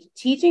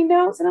teaching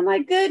notes? And I'm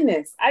like,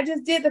 goodness, I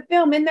just did the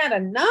film. Isn't that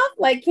enough?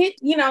 Like, can't,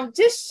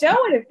 just show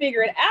it and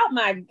figure it out.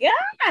 My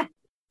God.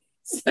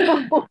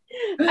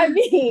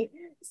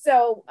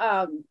 So,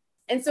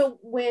 and so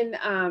when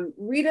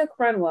Rita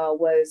Crunwell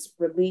was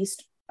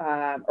released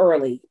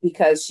early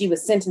because she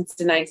was sentenced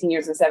to 19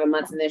 years and 7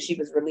 months, and then she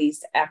was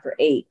released after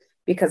 8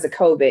 because of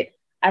COVID,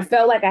 I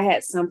felt like I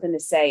had something to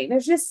say.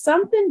 There's just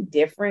something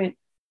different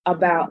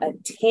about a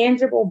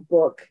tangible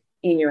book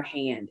in your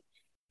hand.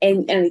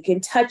 And you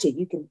can touch it,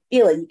 you can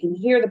feel it, you can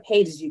hear the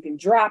pages, you can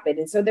drop it.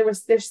 And so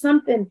there's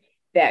something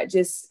that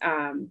just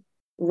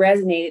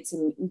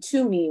resonated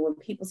to me when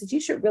people said, you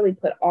should really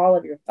put all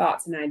of your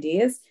thoughts and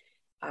ideas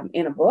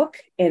in a book.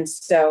 And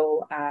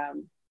so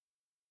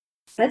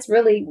that's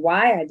really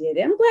why I did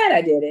it. I'm glad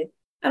I did it.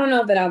 I don't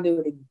know that I'll do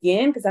it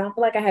again because I don't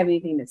feel like I have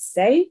anything to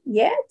say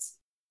yet.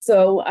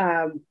 So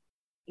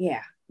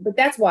but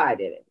that's why I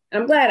did it.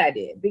 I'm glad I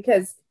did,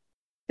 because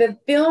the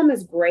film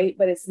is great,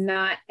 but it's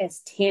not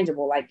as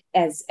tangible like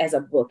as a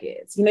book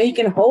is. You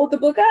can hold the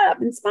book up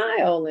and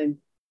smile. And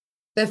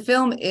the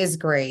film is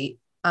great.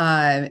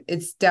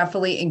 It's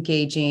definitely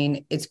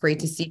engaging. It's great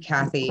to see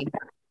Kathy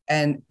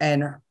and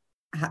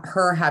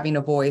her having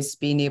a voice,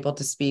 being able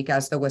to speak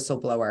as the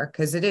whistleblower,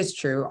 because it is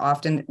true.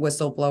 Often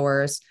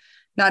whistleblowers,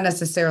 not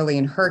necessarily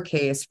in her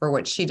case for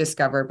what she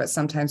discovered, but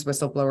sometimes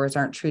whistleblowers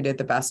aren't treated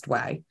the best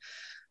way.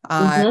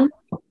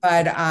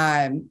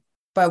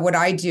 But what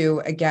I do,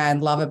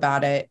 again, love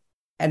about it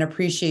and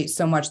appreciate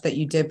so much that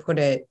you did put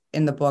it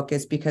in the book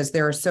is because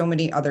there are so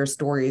many other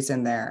stories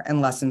in there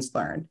and lessons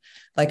learned.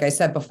 Like I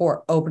said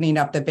before, opening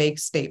up the bank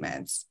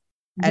statements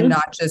and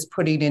not just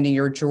putting it in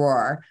your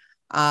drawer.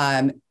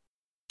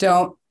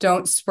 Don't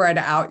spread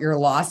out your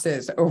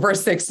losses over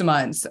 6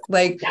 months.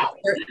 But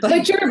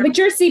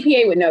your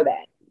CPA would know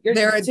that.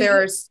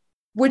 There's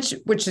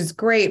which is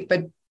great,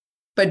 but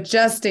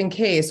just in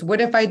case, what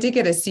if I did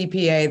get a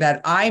CPA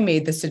that I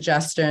made the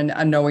suggestion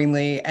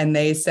unknowingly and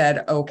they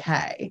said,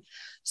 okay.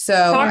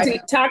 So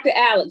talk to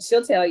Alex.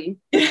 She'll tell you.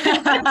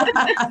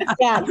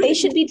 Yeah, they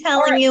should be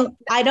telling you,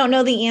 I don't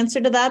know the answer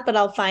to that, but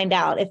I'll find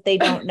out if they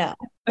don't know.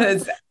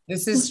 This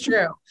is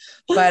true.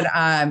 But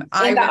and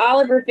the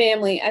Oliver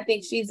family, I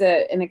think she's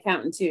an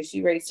accountant too.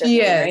 She raised her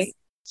family, right?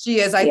 She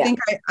is. I think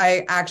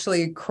I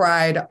actually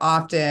cried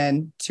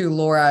often to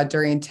Laura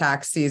during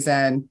tax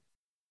season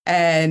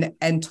and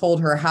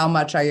told her how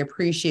much I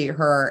appreciate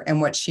her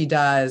and what she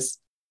does,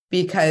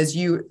 because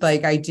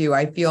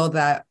I feel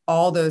that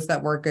all those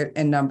that work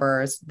in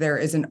numbers, there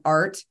is an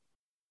art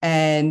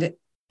and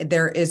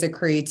there is a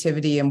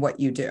creativity in what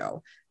you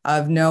do,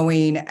 of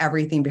knowing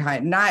everything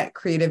behind, not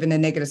creative in a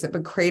negative sense,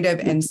 but creative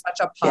in such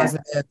a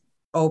positive,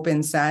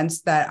 open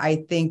sense that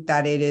I think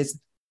that it is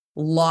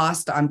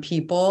lost on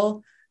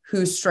people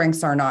whose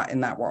strengths are not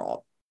in that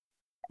world.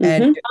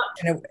 And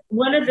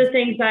one of the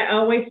things I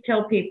always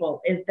tell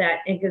people is that,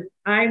 because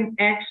I'm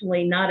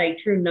actually not a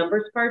true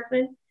numbers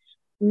person,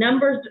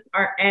 numbers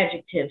are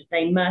adjectives.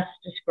 They must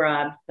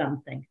describe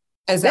something.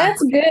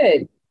 Exactly. That's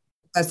good.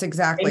 That's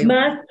exactly.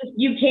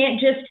 You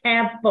can't just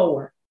have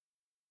 4.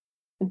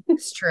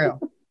 It's true.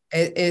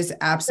 It is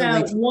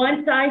absolutely. So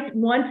once I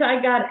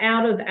got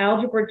out of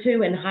Algebra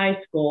 2 in high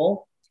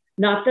school,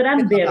 not that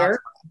I'm bitter,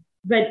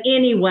 but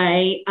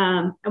anyway,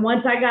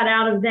 once I got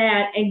out of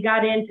that and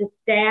got into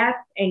stats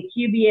and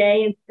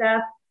QBA and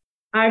stuff,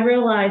 I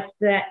realized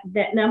that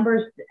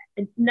numbers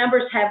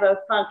have a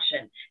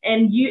function,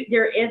 and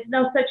there is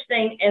no such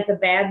thing as a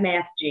bad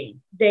math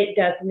gene. It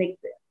doesn't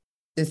exist.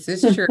 This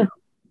is true.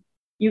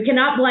 You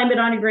cannot blame it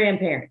on your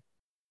grandparents.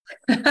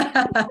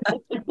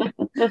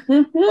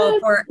 Well,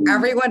 for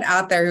everyone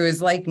out there who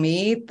is like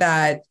me,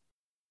 that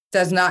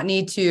does not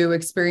need to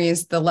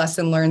experience the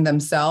lesson learned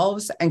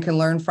themselves and can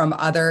learn from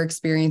other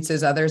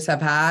experiences others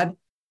have had,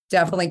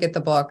 definitely get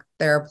the book.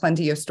 There are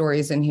plenty of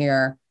stories in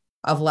here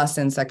of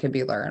lessons that could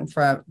be learned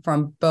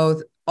from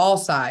all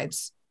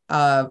sides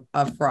of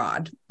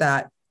fraud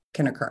that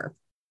can occur.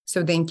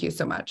 So thank you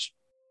so much.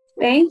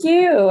 Thank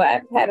you.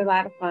 I've had a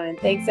lot of fun.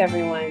 Thanks,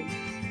 everyone.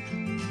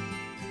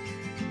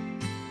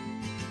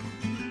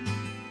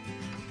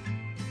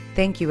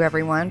 Thank you,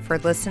 everyone, for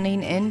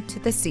listening in to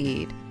The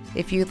Seed.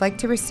 If you'd like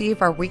to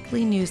receive our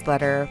weekly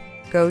newsletter,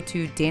 go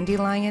to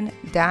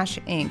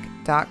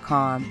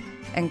dandelion-inc.com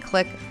and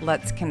click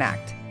Let's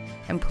Connect.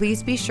 And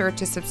please be sure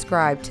to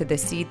subscribe to The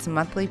Seed's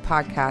monthly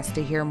podcast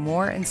to hear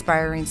more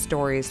inspiring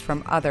stories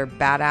from other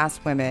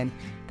badass women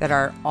that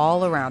are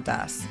all around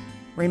us.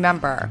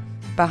 Remember,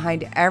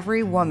 behind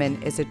every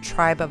woman is a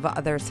tribe of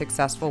other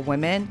successful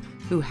women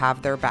who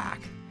have their back.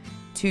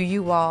 To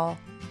you all,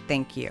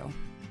 thank you.